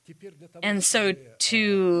 And so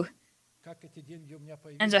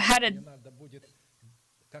how did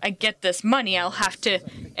I get this money? I'll have to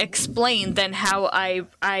explain then how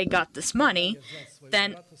I got this money.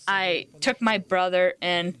 Then I took my brother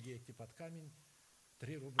and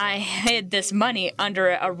I hid this money under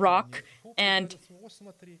a rock, and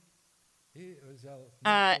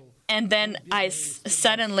then I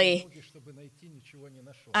suddenly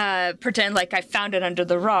pretend like I found it under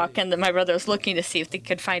the rock, and then my brother was looking to see if they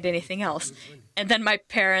could find anything else. And then my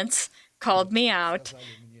parents called me out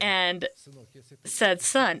and said,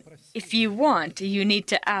 son, if you want, you need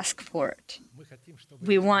to ask for it.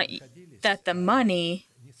 We want that the money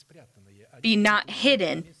be not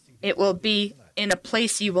hidden. It will be in a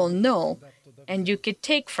place you will know, and you could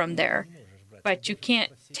take from there. But you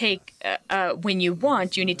can't take when you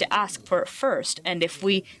want. You need to ask for it first. And if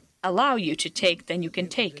we allow you to take, then you can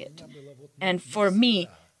take it. And for me,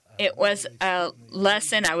 it was a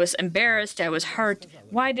lesson. I was embarrassed. I was hurt.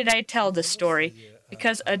 Why did I tell this story?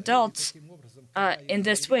 Because adults, in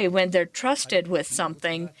this way, when they're trusted with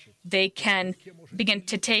something, they can begin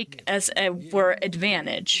to take as a were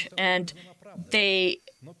advantage, and they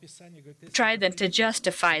try then to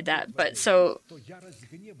justify that. But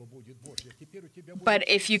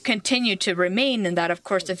if you continue to remain in that, of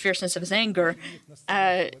course, the fierceness of his anger,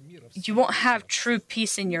 you won't have true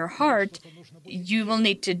peace in your heart. You will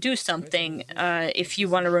need to do something if you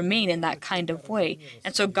want to remain in that kind of way.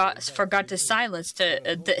 And so for God to silence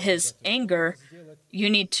his anger,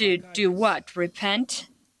 you need to do what? Repent.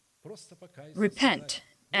 Repent.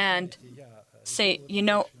 And say,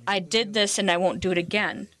 I did this and I won't do it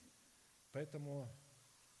again.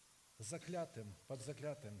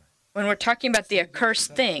 When we're talking about the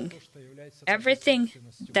accursed thing, everything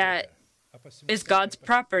that is God's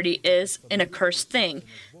property is an accursed thing.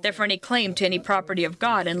 Therefore, any claim to any property of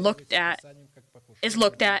God is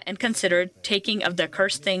looked at and considered taking of the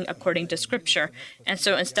accursed thing according to Scripture. And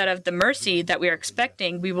so instead of the mercy that we are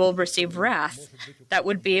expecting, we will receive wrath that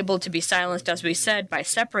would be able to be silenced, as we said, by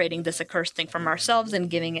separating this accursed thing from ourselves and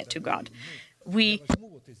giving it to God. We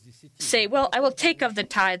say, well, I will take of the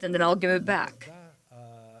tithe and then I'll give it back.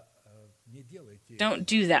 Don't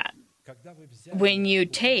do that. When you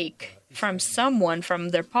take from someone from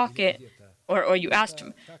their pocket, or you asked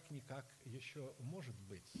them,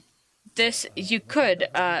 this you could,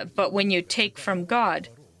 but when you take from God,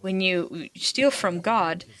 when you steal from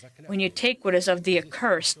God, when you take what is of the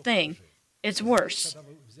accursed thing, it's worse.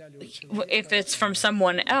 If it's from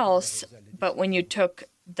someone else, but when you took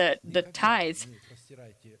the tithe,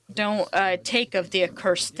 don't take of the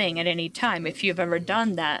accursed thing at any time. If you've ever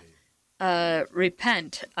done that,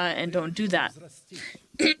 repent and don't do that.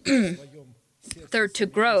 Third, to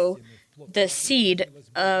grow the seed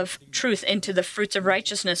of truth into the fruits of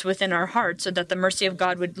righteousness within our hearts, so that the mercy of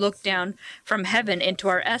God would look down from heaven into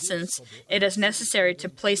our essence, it is necessary to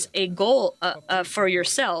place a goal for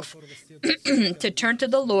yourself to turn to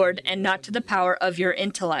the Lord and not to the power of your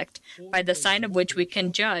intellect, by the sign of which we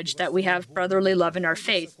can judge that we have brotherly love in our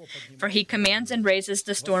faith. For he commands and raises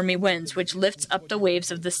the stormy winds, which lifts up the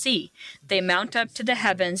waves of the sea. They mount up to the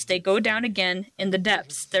heavens, they go down again in the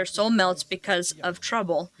depths. Their soul melts because of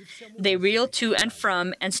trouble. They reel to and from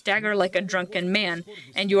and stagger like a drunken man,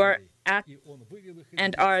 and are at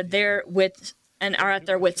their wits'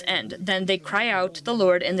 end. Then they cry out to the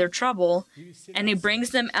Lord in their trouble, and he brings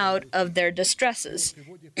them out of their distresses.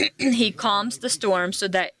 He calms the storm so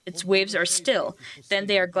that its waves are still. Then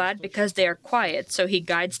they are glad because they are quiet, so he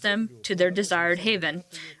guides them to their desired haven.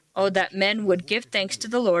 Oh, that men would give thanks to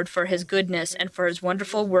the Lord for his goodness and for his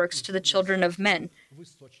wonderful works to the children of men.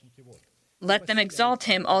 Let them exalt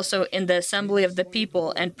him also in the assembly of the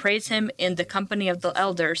people, and praise him in the company of the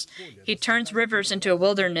elders. He turns rivers into a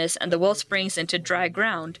wilderness, and the well springs into dry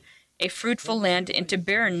ground, a fruitful land into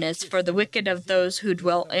barrenness for the wicked of those who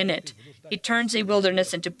dwell in it. He turns a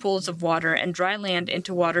wilderness into pools of water, and dry land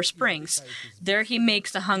into water springs. There he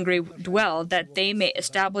makes the hungry dwell, that they may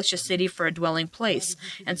establish a city for a dwelling place,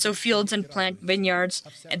 and sow fields and plant vineyards,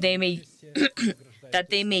 and they may that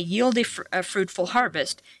they may yield a fruitful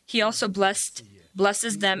harvest. He also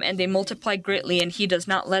blesses them, and they multiply greatly, and he does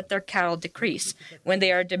not let their cattle decrease. When they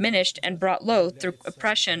are diminished and brought low through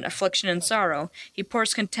oppression, affliction, and sorrow, he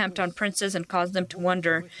pours contempt on princes and causes them to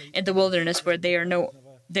wander in the wilderness where there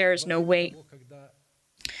is no way.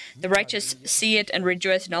 The righteous see it and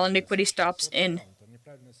rejoice, and all iniquity stops in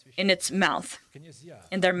its mouth,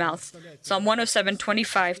 in their mouth. Psalm 107,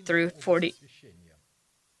 25 through 43.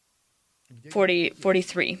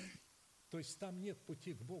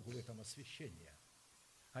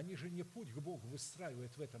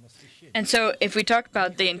 And so if we talk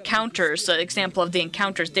about the encounters, the example of the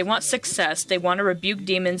encounters, they want success, they want to rebuke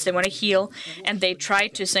demons, they want to heal, and they try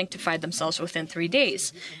to sanctify themselves within 3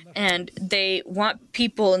 days. And they want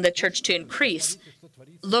people in the church to increase.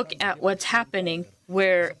 Look at what's happening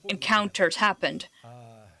where encounters happened.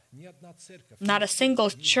 Not a single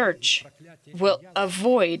church will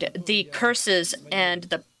avoid the curses and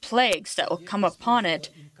the plagues that will come upon it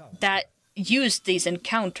that use these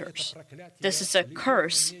encounters. This is a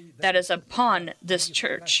curse that is upon this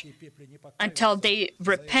church. Until they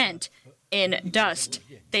repent in dust,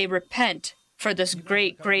 they repent for this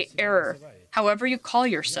great, great error. However you call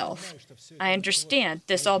yourself. I understand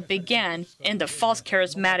this all began in the false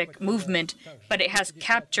charismatic movement, but it has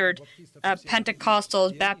captured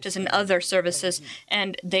Pentecostals, Baptists, and other services,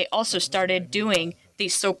 and they also started doing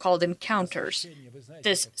these so-called encounters.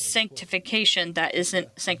 This sanctification that isn't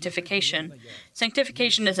sanctification.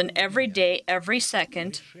 Sanctification is an everyday, every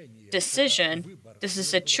second decision. This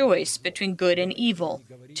is a choice between good and evil,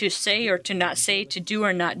 to say or to not say, to do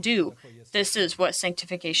or not do. This is what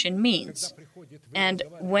sanctification means. And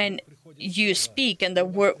when you speak and a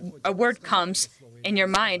word comes in your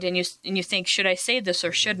mind and you think, should I say this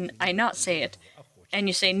or shouldn't I not say it? And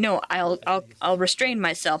you say, no, I'll restrain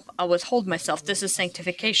myself, I'll withhold myself. This is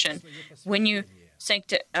sanctification. When you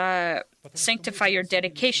sanctify your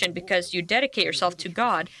dedication, because you dedicate yourself to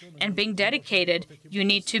God, and being dedicated, you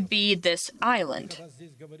need to be this island.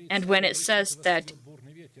 And when it says that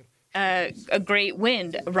a great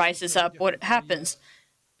wind rises up, what happens?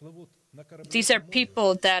 These are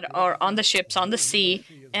people that are on the ships, on the sea,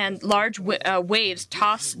 and large waves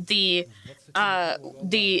toss the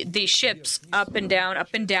ships up and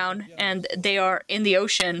down, and they are in the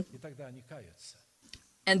ocean.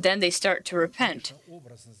 And then they start to repent.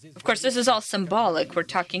 Of course, this is all symbolic. We're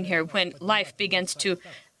talking here when life begins to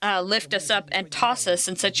lift us up and toss us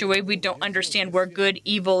in such a way we don't understand where good,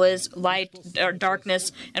 evil is, light or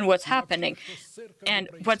darkness, and what's happening. And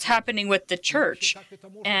what's happening with the church,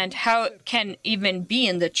 and how it can even be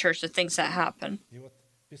in the church, the things that happen.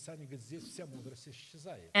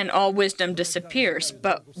 And all wisdom disappears.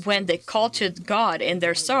 But when they call to God in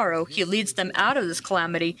their sorrow, He leads them out of this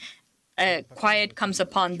calamity. Quiet comes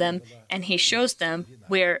upon them, and He shows them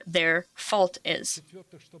where their fault is.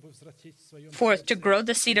 Fourth, to grow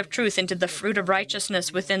the seed of truth into the fruit of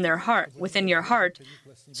righteousness within your heart,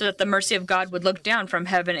 so that the mercy of God would look down from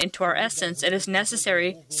heaven into our essence, it is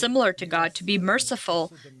necessary, similar to God, to be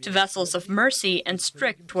merciful to vessels of mercy and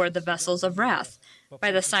strict toward the vessels of wrath,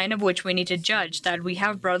 by the sign of which we need to judge that we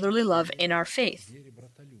have brotherly love in our faith.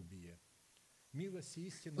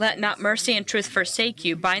 Let not mercy and truth forsake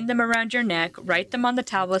you. Bind them around your neck, write them on the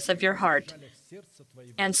tablets of your heart,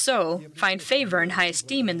 and so find favor and high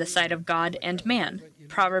esteem in the sight of God and man.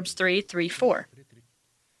 Proverbs 3:3-4.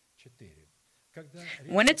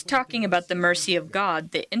 When it's talking about the mercy of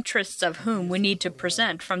God, the interests of whom we need to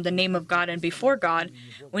present from the name of God and before God,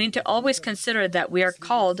 we need to always consider that we are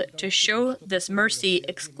called to show this mercy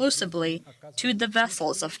exclusively to the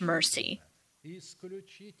vessels of mercy.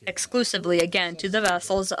 Exclusively, again, to the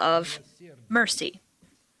vessels of mercy.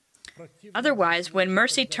 Otherwise, when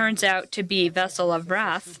mercy turns out to be a vessel of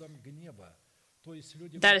wrath,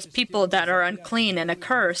 that is, people that are unclean and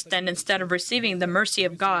accursed, then instead of receiving the mercy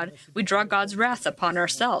of God, we draw God's wrath upon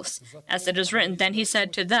ourselves. As it is written, then He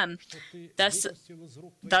said to them, Thus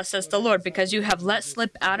says the Lord, because you have let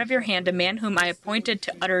slip out of your hand a man whom I appointed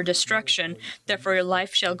to utter destruction, therefore your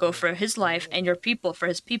life shall go for his life, and your people for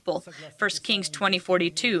his people. 1 Kings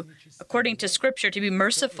 20:42. According to Scripture, to be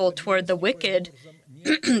merciful toward the wicked,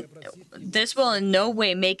 this will in no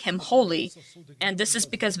way make him holy, and this is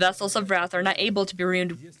because vessels of wrath are not able to be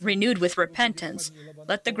renewed with repentance.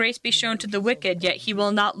 Let the grace be shown to the wicked, yet he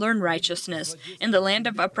will not learn righteousness. In the land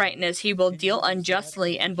of uprightness he will deal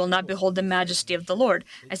unjustly, and will not behold the majesty of the Lord.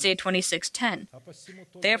 Isaiah 26:10.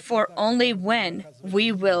 Therefore, only when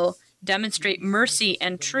we will demonstrate mercy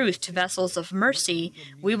and truth to vessels of mercy,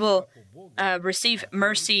 we will receive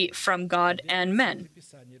mercy from God and men.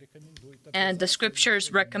 And the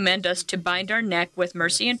Scriptures recommend us to bind our neck with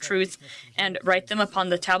mercy and truth and write them upon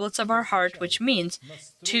the tablets of our heart, which means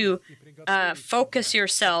to focus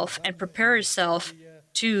yourself and prepare yourself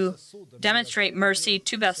to demonstrate mercy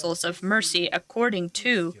to vessels of mercy according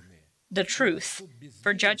to the truth.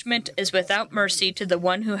 For judgment is without mercy to the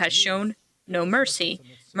one who has shown no mercy.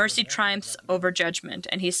 Mercy triumphs over judgment.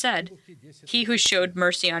 And He said, He who showed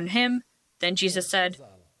mercy on him, then Jesus said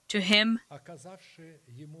to him,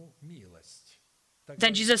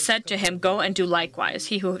 Go and do likewise,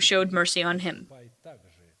 he who showed mercy on him.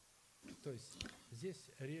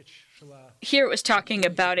 Here it was talking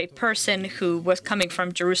about a person who was coming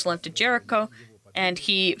from Jerusalem to Jericho, and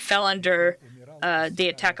he fell under the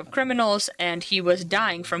attack of criminals, and he was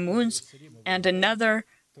dying from wounds. And another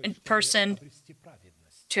person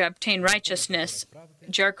to obtain righteousness.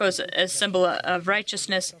 Jericho is a symbol of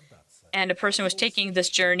righteousness, and a person was taking this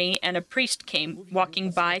journey, and a priest came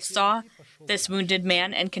walking by, saw this wounded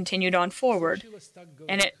man, and continued on forward.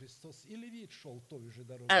 And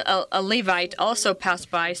a Levite also passed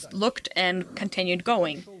by, looked, and continued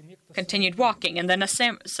going, continued walking. And then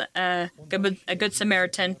a good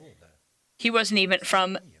Samaritan, he wasn't even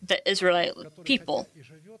from the Israelite people,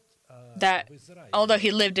 that although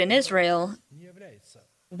he lived in Israel,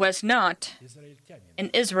 was not an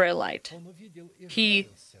Israelite. He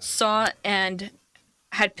saw and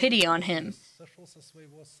had pity on him,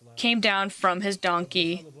 came down from his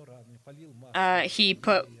donkey. He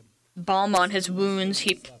put balm on his wounds.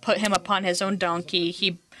 He put him upon his own donkey.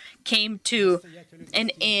 He came to an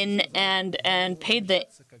inn and paid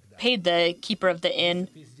the keeper of the inn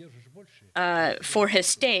for his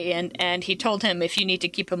stay. And he told him, if you need to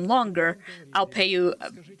keep him longer, I'll pay you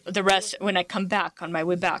the rest when I come back, on my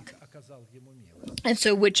way back. And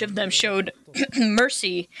so which of them showed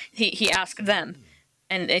mercy? He asked them.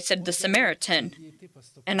 And they said, the Samaritan.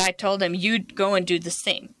 And I told him, you go and do the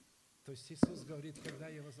same.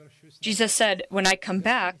 Jesus said, when I come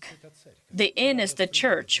back, the inn is the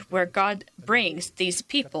church where God brings these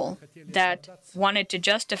people that wanted to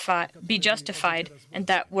be justified and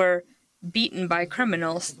that were beaten by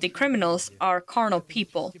criminals. The criminals are carnal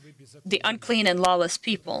people, the unclean and lawless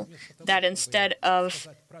people, that instead of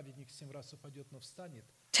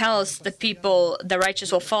tells the people the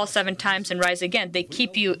righteous will fall 7 times and rise again, they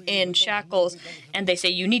keep you in shackles and they say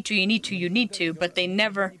you need to, but they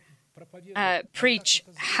never preach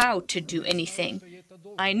how to do anything.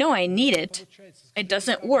 I know I need it. It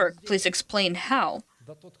doesn't work. Please explain how.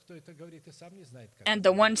 And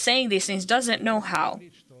the one saying these things doesn't know how.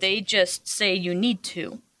 They just say you need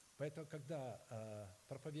to.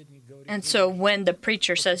 And so when the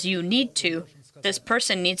preacher says you need to, this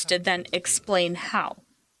person needs to then explain how.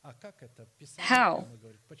 How?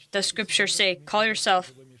 The scriptures say, call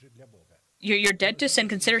yourself, you're dead to sin,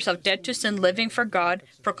 consider yourself dead to sin, living for God,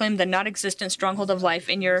 proclaim the not-existent stronghold of life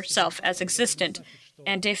in yourself as existent.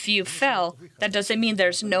 And if you fell, that doesn't mean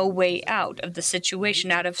there's no way out of the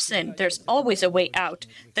situation, out of sin. There's always a way out.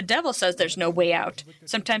 The devil says there's no way out.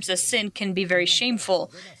 Sometimes the sin can be very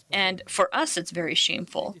shameful, and for us it's very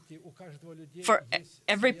shameful. For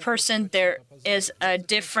every person, there is a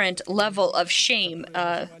different level of shame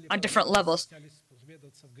on different levels.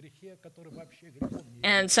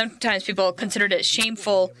 And sometimes people considered it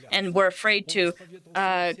shameful and were afraid to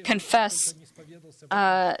confess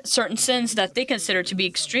certain sins that they considered to be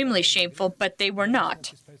extremely shameful, but they were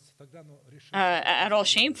not at all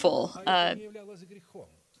shameful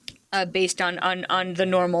based on the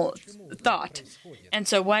normal thought. And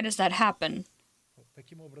so why does that happen?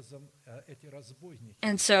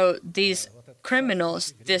 And so these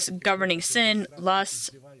criminals, this governing sin,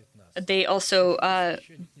 lust, they also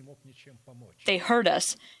they hurt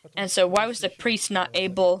us. And so why was the priest not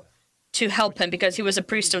able to help him? Because he was a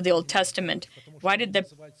priest of the Old Testament. Why are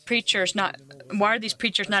these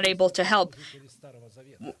preachers not able to help?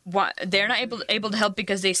 Why, they're not able to help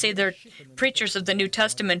because they say they're preachers of the New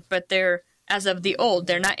Testament, but they're, as of the Old,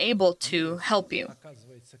 they're not able to help you.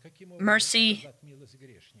 Mercy,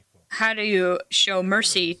 how do you show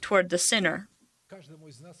mercy toward the sinner?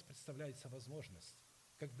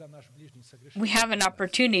 We have an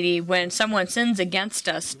opportunity when someone sins against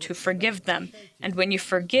us to forgive them. And when you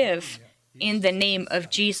forgive in the name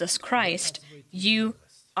of Jesus Christ, you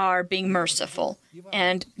are being merciful.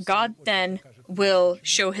 And God then will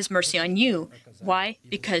show his mercy on you. Why?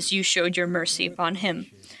 Because you showed your mercy upon him.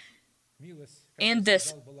 In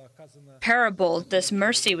this parable, this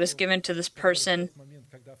mercy was given to this person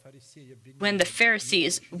when the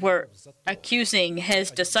Pharisees were accusing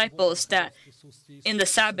his disciples that in the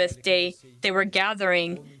Sabbath day they were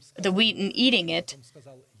gathering the wheat and eating it.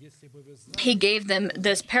 He gave them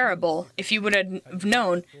this parable. If you would have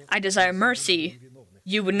known, I desire mercy,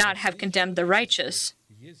 you would not have condemned the righteous.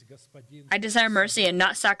 I desire mercy and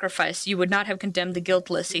not sacrifice. You would not have condemned the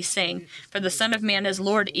guiltless, he's saying. For the Son of Man is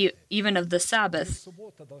Lord even of the Sabbath.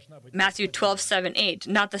 Matthew 12:7-8.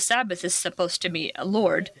 Not the Sabbath is supposed to be a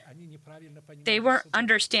Lord. They weren't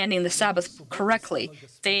understanding the Sabbath correctly.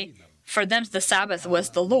 For them, the Sabbath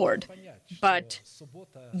was the Lord. But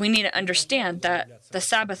we need to understand that the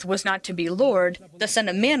Sabbath was not to be Lord. The Son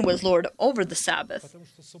of Man was Lord over the Sabbath.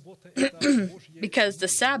 Because the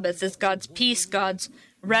Sabbath is God's peace, God's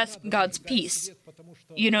rest, God's peace.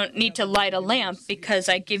 you don't need to light a lamp because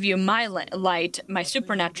I give you my light, my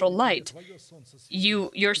supernatural light.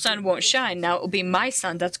 Your sun won't shine. Now it will be my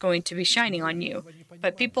sun that's going to be shining on you.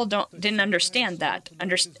 But people didn't understand that.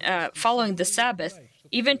 Following the Sabbath,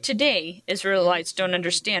 even today, Israelites don't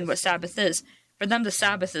understand what Sabbath is. For them, the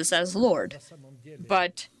Sabbath is as Lord.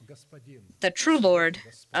 But the true Lord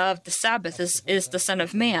of the Sabbath is the Son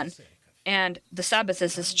of Man, and the Sabbath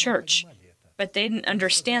is His church. But they didn't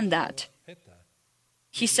understand that.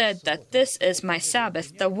 He said that this is my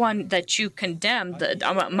Sabbath, the one that you condemn,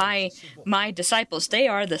 my disciples, they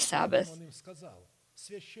are the Sabbath.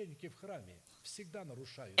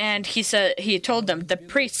 And he told them, the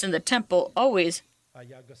priests in the temple always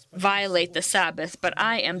violate the Sabbath, but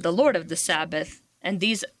I am the Lord of the Sabbath, and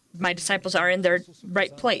these, my disciples, are in their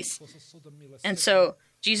right place. And so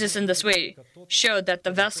Jesus in this way showed that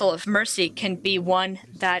the vessel of mercy can be one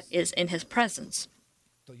that is in His presence,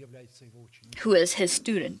 who is His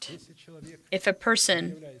student. If a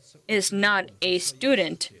person is not a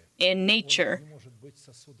student in nature,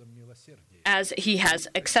 as he has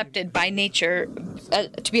accepted by nature,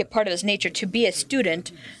 to be a part of his nature, to be a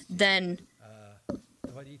student, then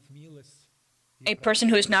a person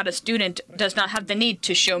who is not a student does not have the need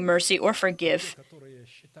to show mercy or forgive.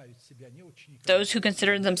 Those who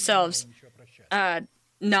consider themselves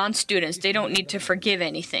non-students, they don't need to forgive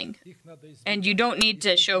anything. And you don't need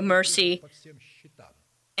to show mercy,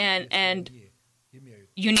 and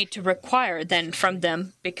you need to require then from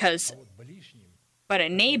them, but a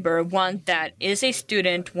neighbor, one that is a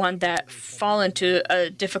student, one that fall into a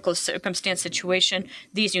difficult circumstance situation,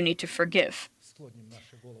 these you need to forgive.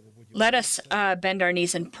 Let us bend our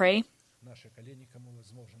knees and pray.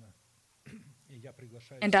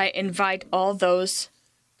 And I invite all those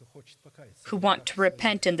who want to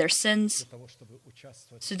repent in their sins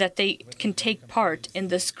so that they can take part in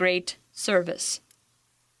this great service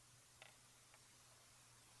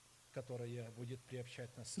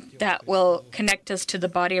that will connect us to the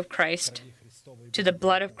body of Christ, to the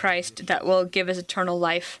blood of Christ that will give us eternal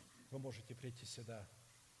life.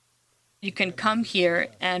 You can come here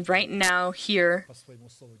and right now hear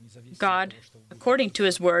God, according to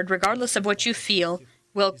His word, regardless of what you feel,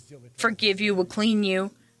 will forgive you, will clean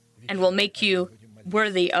you, and will make you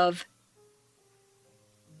worthy of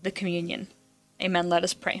the communion. Amen. Let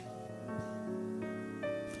us pray.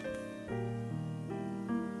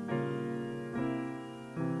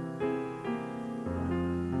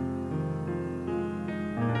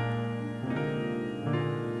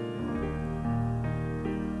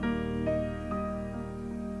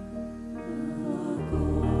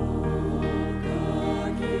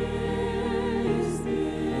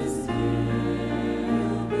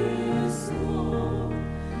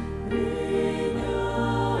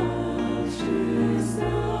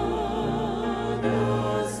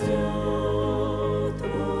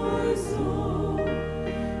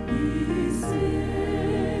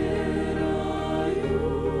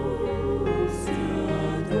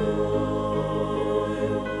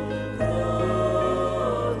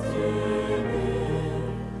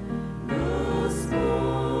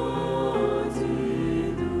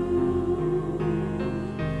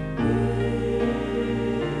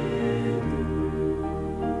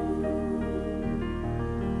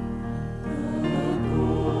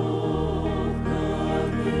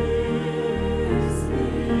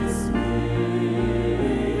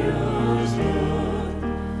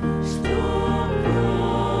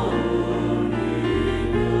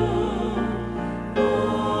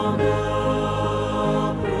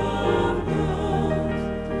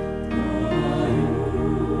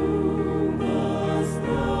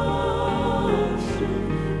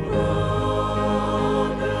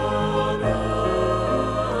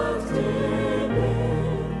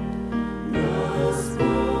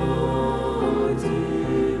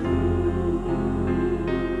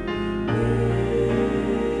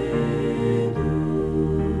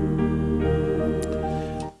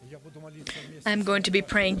 I'm going to be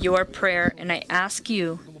praying your prayer, and I ask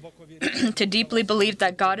you to deeply believe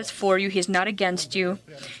that God is for you. He is not against you.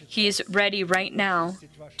 He is ready right now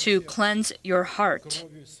to cleanse your heart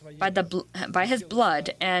by His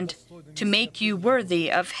blood and to make you worthy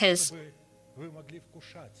of His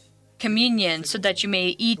communion so that you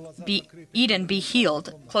may eat and be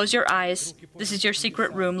healed. Close your eyes. This is your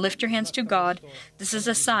secret room. Lift your hands to God. This is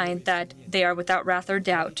a sign that they are without wrath or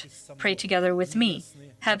doubt. Pray together with me.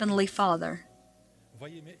 Heavenly Father,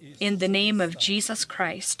 in the name of Jesus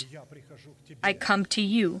Christ, I come to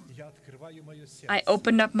you. I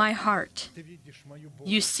open up my heart.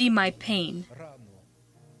 You see my pain,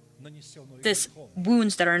 these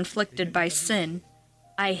wounds that are inflicted by sin.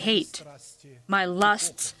 I hate, my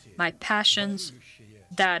lusts, my passions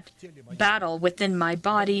that battle within my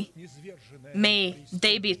body, may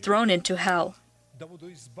they be thrown into hell.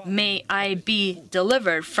 May I be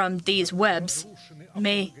delivered from these webs.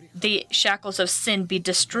 May the shackles of sin be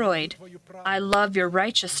destroyed. I love your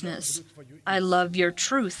righteousness. I love your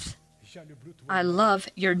truth. I love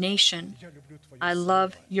your nation. I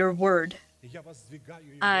love your word.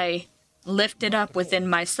 I lift it up within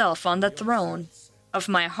myself on the throne of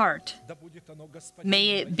my heart.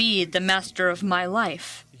 May it be the master of my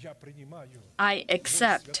life. I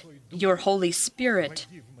accept your Holy Spirit.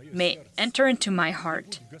 May enter into my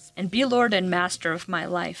heart and be Lord and master of my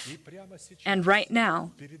life. And right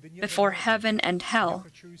now, before heaven and hell,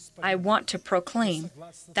 I want to proclaim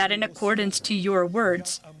that in accordance to your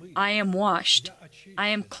words, I am washed, I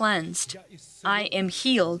am cleansed, I am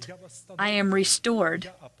healed, I am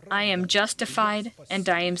restored, I am justified, and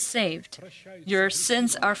I am saved. Your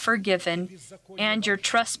sins are forgiven, and your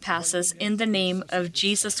trespasses in the name of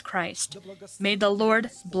Jesus Christ. May the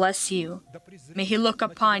Lord bless you. May He look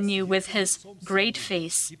upon you with His great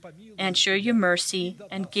face and show you mercy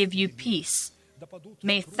and give you peace.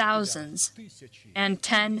 May thousands and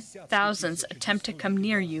 10,000s attempt to come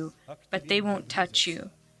near you, but they won't touch you.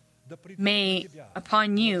 May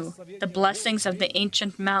upon you the blessings of the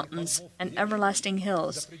ancient mountains and everlasting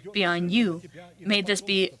hills be on you. May this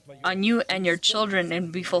be on you and your children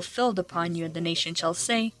and be fulfilled upon you, and the nation shall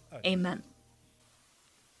say, Amen.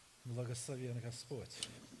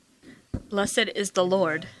 Blessed is the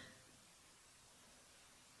Lord.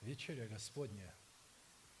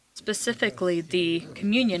 Specifically, the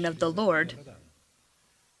communion of the Lord,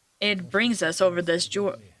 it brings us over this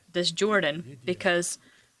Jordan, because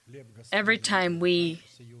every time we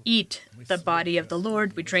eat the body of the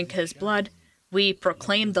Lord, we drink His blood, we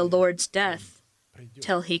proclaim the Lord's death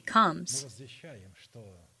till He comes.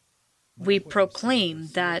 We proclaim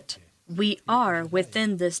that we are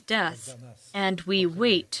within this death, and we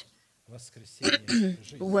wait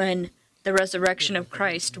when the resurrection of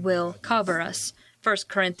Christ will cover us. 1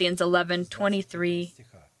 Corinthians 11:23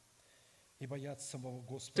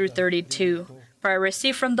 through 32. For I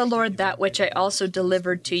received from the Lord that which I also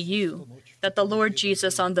delivered to you, that the Lord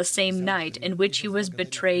Jesus on the same night in which He was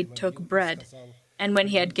betrayed took bread. And when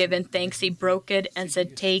He had given thanks, He broke it and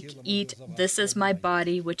said, Take, eat, this is my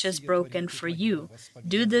body, which is broken for you.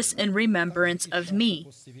 Do this in remembrance of me.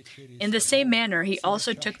 In the same manner, He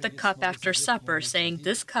also took the cup after supper, saying,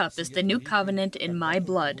 This cup is the new covenant in my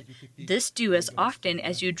blood. This do as often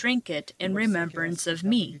as you drink it in remembrance of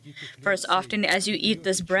me. For as often as you eat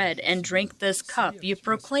this bread and drink this cup, you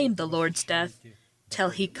proclaim the Lord's death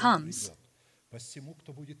till He comes.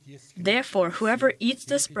 Therefore, whoever eats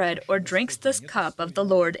this bread or drinks this cup of the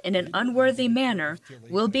Lord in an unworthy manner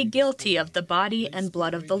will be guilty of the body and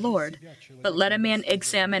blood of the Lord. But let a man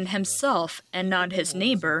examine himself and not his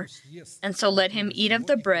neighbor, and so let him eat of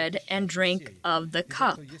the bread and drink of the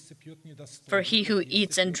cup. For he who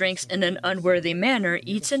eats and drinks in an unworthy manner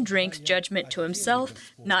eats and drinks judgment to himself,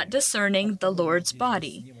 not discerning the Lord's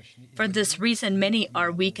body. For this reason many are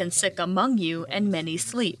weak and sick among you, and many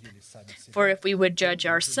sleep. For if we would judge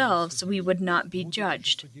ourselves, we would not be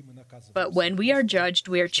judged. But when we are judged,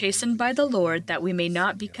 we are chastened by the Lord, that we may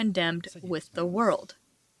not be condemned with the world.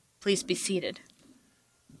 Please be seated.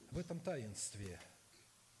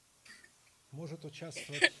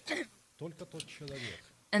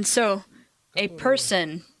 And so, a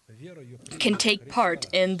person can take part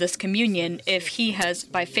in this communion if he has,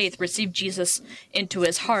 by faith, received Jesus into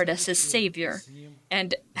his heart as his Savior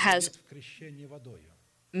and has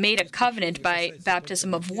made a covenant by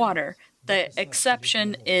baptism of water. The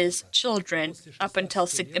exception is children up until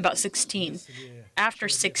about 16. After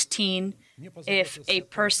 16, if a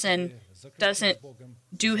person doesn't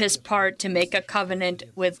do his part to make a covenant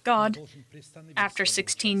with God, after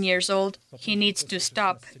 16 years old, he needs to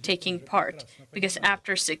stop taking part, because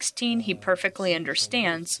after 16, he perfectly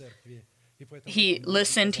understands. He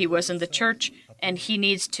listened, he was in the church, and he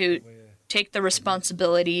needs to take the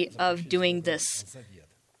responsibility of doing this.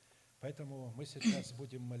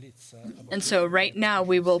 And so right now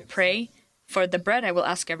we will pray for the bread. I will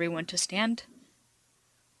ask everyone to stand.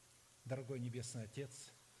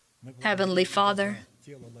 Heavenly Father,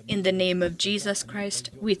 in the name of Jesus Christ,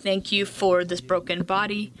 we thank you for this broken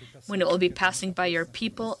body when it will be passing by your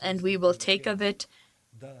people, and we will take of it.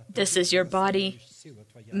 This is your body.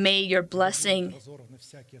 May your blessing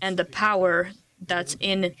and the power that's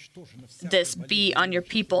in this be on your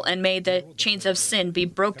people, and may the chains of sin be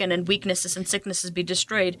broken and weaknesses and sicknesses be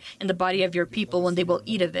destroyed in the body of your people when they will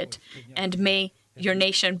eat of it. And may your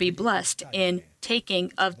nation be blessed in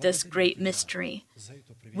taking of this great mystery.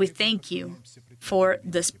 We thank you for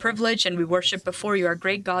this privilege, and we worship before you, our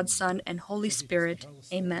great God, Son, and Holy Spirit.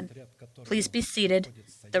 Amen. Please be seated.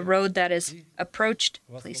 The road that is approached,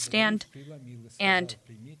 please stand. And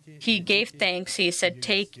he gave thanks. He said,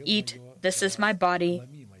 "Take, eat. This is my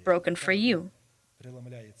body, broken for you."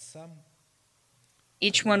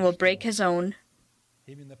 Each one will break his own.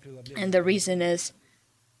 And the reason is,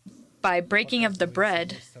 by breaking of the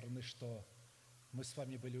bread,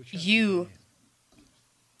 you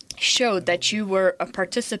showed that you were a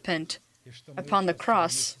participant upon the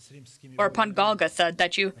cross, or upon Golgotha,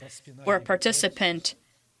 that you were a participant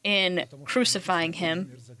in crucifying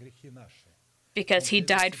him, because he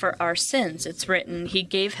died for our sins. It's written, he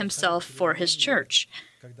gave himself for his church.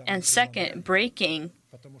 And second, breaking,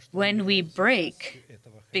 when we break,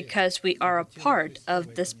 because we are a part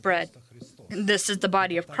of this bread. This is the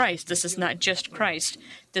body of Christ. This is not just Christ.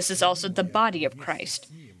 This is also the body of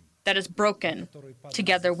Christ that is broken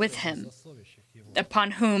together with him,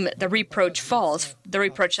 upon whom the reproach falls, the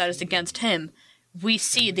reproach that is against him. We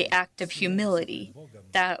see the act of humility,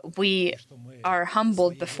 that we are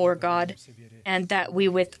humbled before God, and that we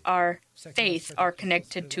with our faith are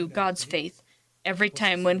connected to God's faith. Every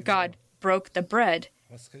time when God broke the bread,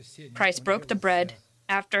 Christ broke the bread,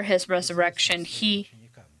 after his resurrection, he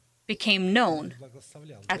became known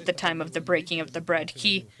at the time of the breaking of the bread.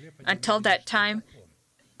 Until that time,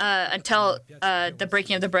 until the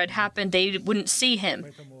breaking of the bread happened, they wouldn't see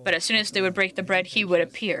him. But as soon as they would break the bread, he would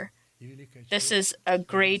appear. This is a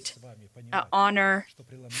great honor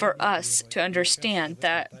for us to understand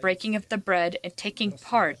that breaking of the bread and taking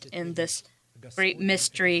part in this great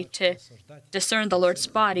mystery to discern the Lord's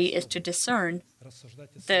body is to discern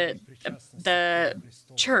the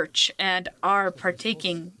church and our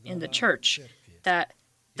partaking in the church, that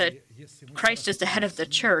Christ is the head of the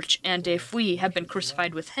church, and if we have been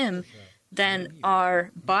crucified with him, then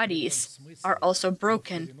our bodies are also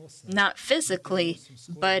broken, not physically,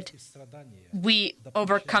 but we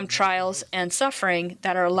overcome trials and suffering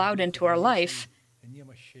that are allowed into our life.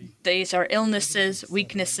 These are illnesses,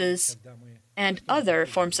 weaknesses, and other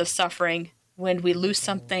forms of suffering when we lose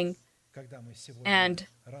something, and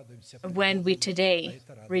when we today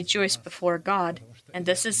rejoice before God. And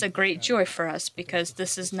this is a great joy for us, because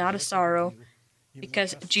this is not a sorrow,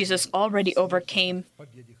 because Jesus already overcame,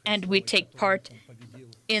 and we take part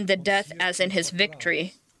in the death as in his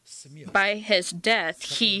victory. By his death,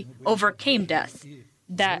 he overcame death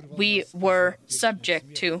that we were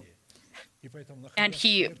subject to. And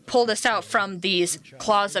he pulled us out from these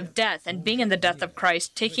claws of death. And being in the death of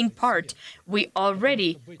Christ, taking part, we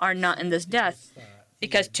already are not in this death.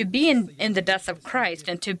 Because to be in the death of Christ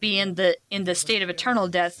and to be in the state of eternal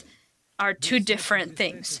death are two different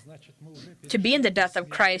things. To be in the death of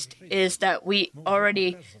Christ is that we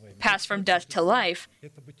already pass from death to life.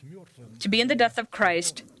 To be in the death of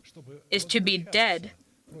Christ is to be dead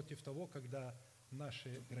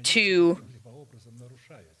to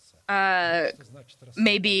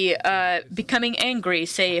maybe becoming angry,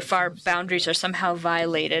 say if our boundaries are somehow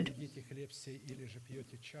violated.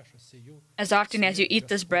 As often as you eat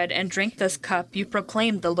this bread and drink this cup, you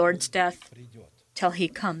proclaim the Lord's death till he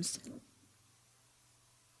comes.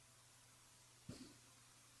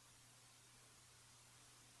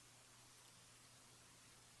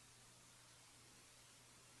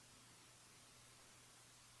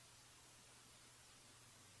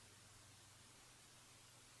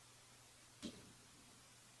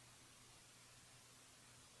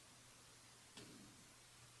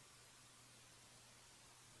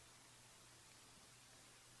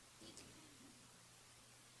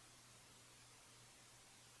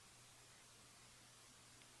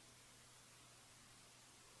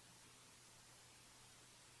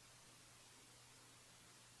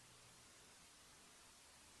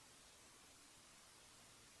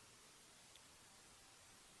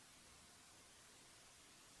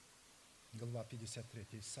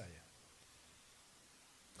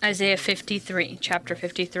 Isaiah 53, chapter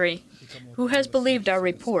 53. Who has believed our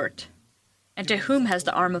report? And to whom has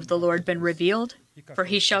the arm of the Lord been revealed? For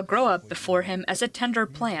he shall grow up before him as a tender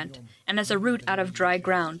plant, and as a root out of dry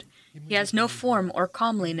ground. He has no form or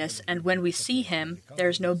comeliness, and when we see him, there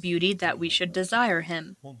is no beauty that we should desire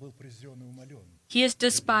him. He is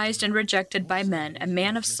despised and rejected by men, a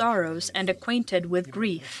man of sorrows and acquainted with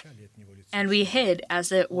grief. And we hid, as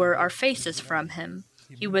it were, our faces from him.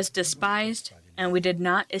 He was despised, and we did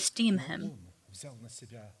not esteem him.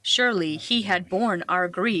 Surely he had borne our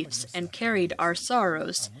griefs and carried our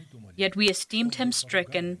sorrows, yet we esteemed him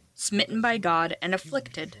stricken, smitten by God, and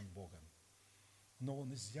afflicted.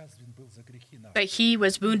 But he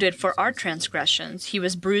was wounded for our transgressions, he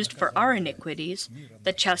was bruised for our iniquities.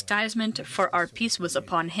 The chastisement for our peace was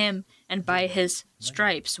upon him, and by his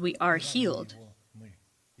stripes we are healed.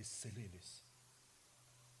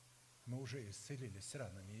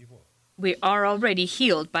 We are already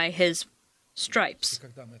healed by his stripes.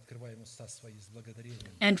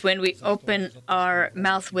 And when we open our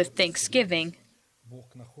mouth with thanksgiving,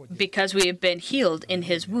 because we have been healed in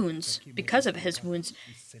his wounds, because of his wounds,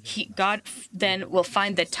 God then will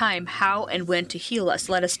find the time how and when to heal us.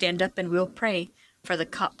 Let us stand up and we'll pray for the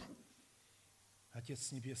cup.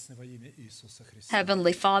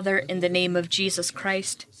 Heavenly Father, in the name of Jesus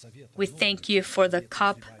Christ, we thank you for the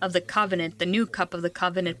cup of the covenant, the new cup of the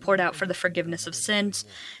covenant poured out for the forgiveness of sins,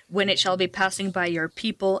 when it shall be passing by your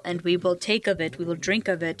people, and we will take of it, we will drink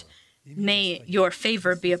of it. May your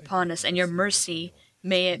favor be upon us and your mercy.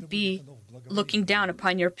 May it be looking down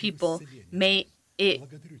upon your people. May it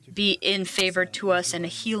be in favor to us and a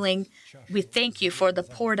healing. We thank you for the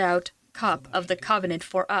poured out cup of the covenant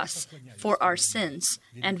for us, for our sins.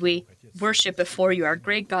 And we worship before you, our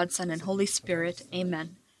great God, Son, and Holy Spirit.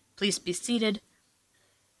 Amen. Please be seated.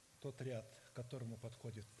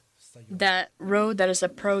 That row that is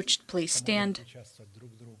approached, please stand.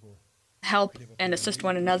 Help and assist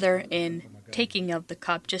one another in taking of the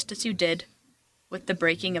cup, just as you did with the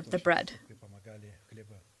breaking of the bread.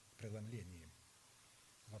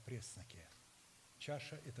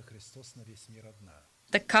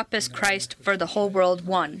 The cup is Christ for the whole world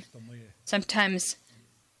one. Sometimes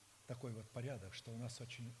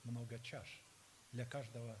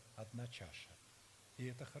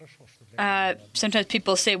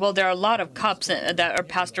people say, well, there are a lot of cups that are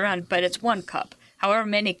passed around, but it's one cup. However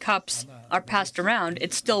many cups are passed around,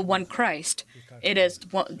 it's still one Christ. It is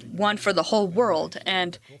one for the whole world,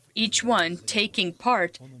 and each one taking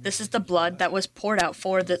part. This is the blood that was poured out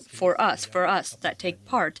for us that take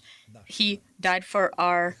part. He died for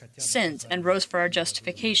our sins and rose for our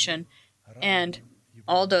justification. And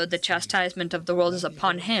although the chastisement of the world is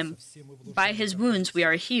upon him, by his wounds we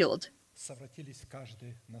are healed.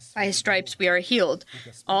 By his stripes we are healed.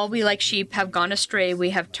 All we like sheep have gone astray.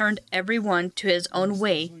 We have turned every one to his own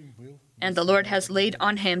way. And the Lord has laid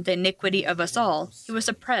on him the iniquity of us all. He was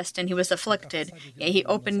oppressed and he was afflicted, yet he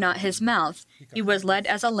opened not his mouth. He was led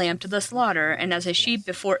as a lamb to the slaughter, and as a sheep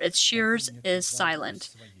before its shearers is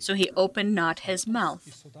silent. So he opened not his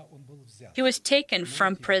mouth. He was taken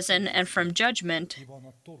from prison and from judgment.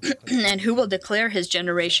 And who will declare his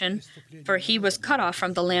generation? For he was cut off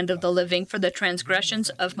from the land of the living. For the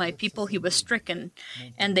transgressions of my people he was stricken.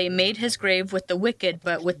 And they made his grave with the wicked,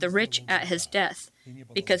 but with the rich at his death.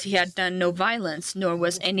 Because he had done no violence, nor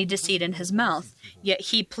was any deceit in his mouth. Yet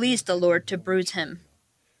he pleased the Lord to bruise him.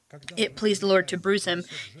 It pleased the Lord to bruise him.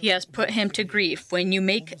 He has put him to grief. When you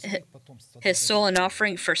make his soul an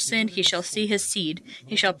offering for sin, he shall see his seed.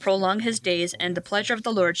 He shall prolong his days, and the pleasure of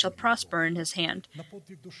the Lord shall prosper in his hand.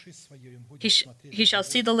 He shall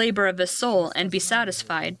see the labor of his soul, and be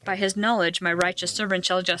satisfied. By his knowledge my righteous servant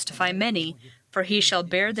shall justify many, for he shall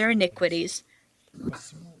bear their iniquities.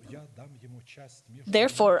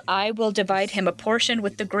 Therefore I will divide him a portion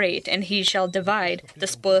with the great, and he shall divide the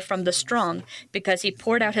spoil from the strong, because he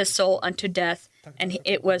poured out his soul unto death, and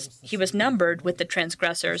he was numbered with the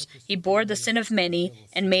transgressors. He bore the sin of many,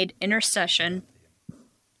 and made intercession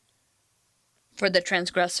for the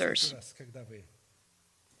transgressors.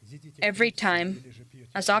 Every time,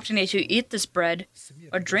 as often as you eat this bread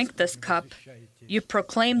or drink this cup, you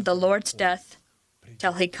proclaim the Lord's death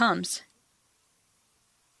till he comes.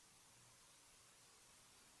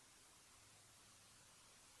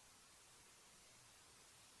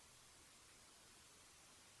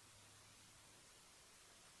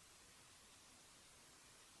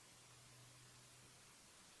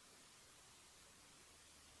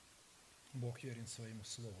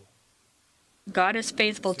 God is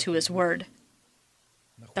faithful to his word.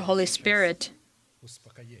 The Holy Spirit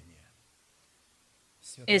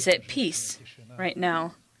is at peace right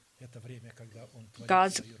now.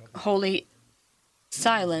 God's holy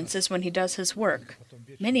silence is when he does his work.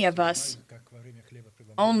 Many of us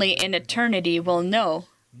only in eternity will know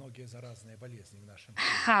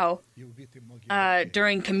how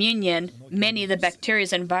during communion many of the bacteria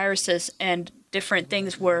and viruses and different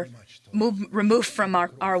things were removed from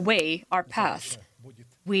our way, our path.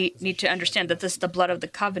 We need to understand that this is the blood of the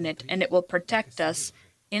covenant, and it will protect us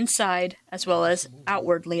inside as well as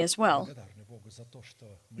outwardly as well.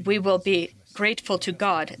 We will be grateful to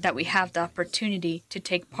God that we have the opportunity to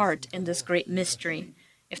take part in this great mystery.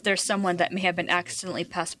 If there's someone that may have been accidentally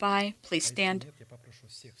passed by, please stand.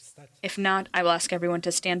 If not, I will ask everyone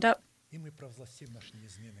to stand up.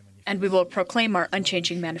 and we will proclaim our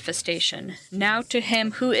unchanging manifestation. Now to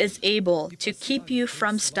Him who is able to keep you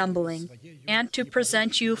from stumbling and to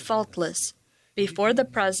present you faultless before the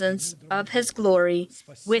presence of His glory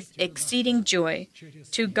with exceeding joy,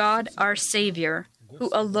 to God our Savior, who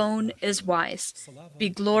alone is wise, be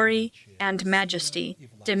glory and majesty,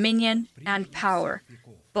 dominion and power,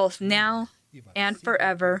 both now and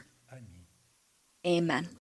forever. Amen.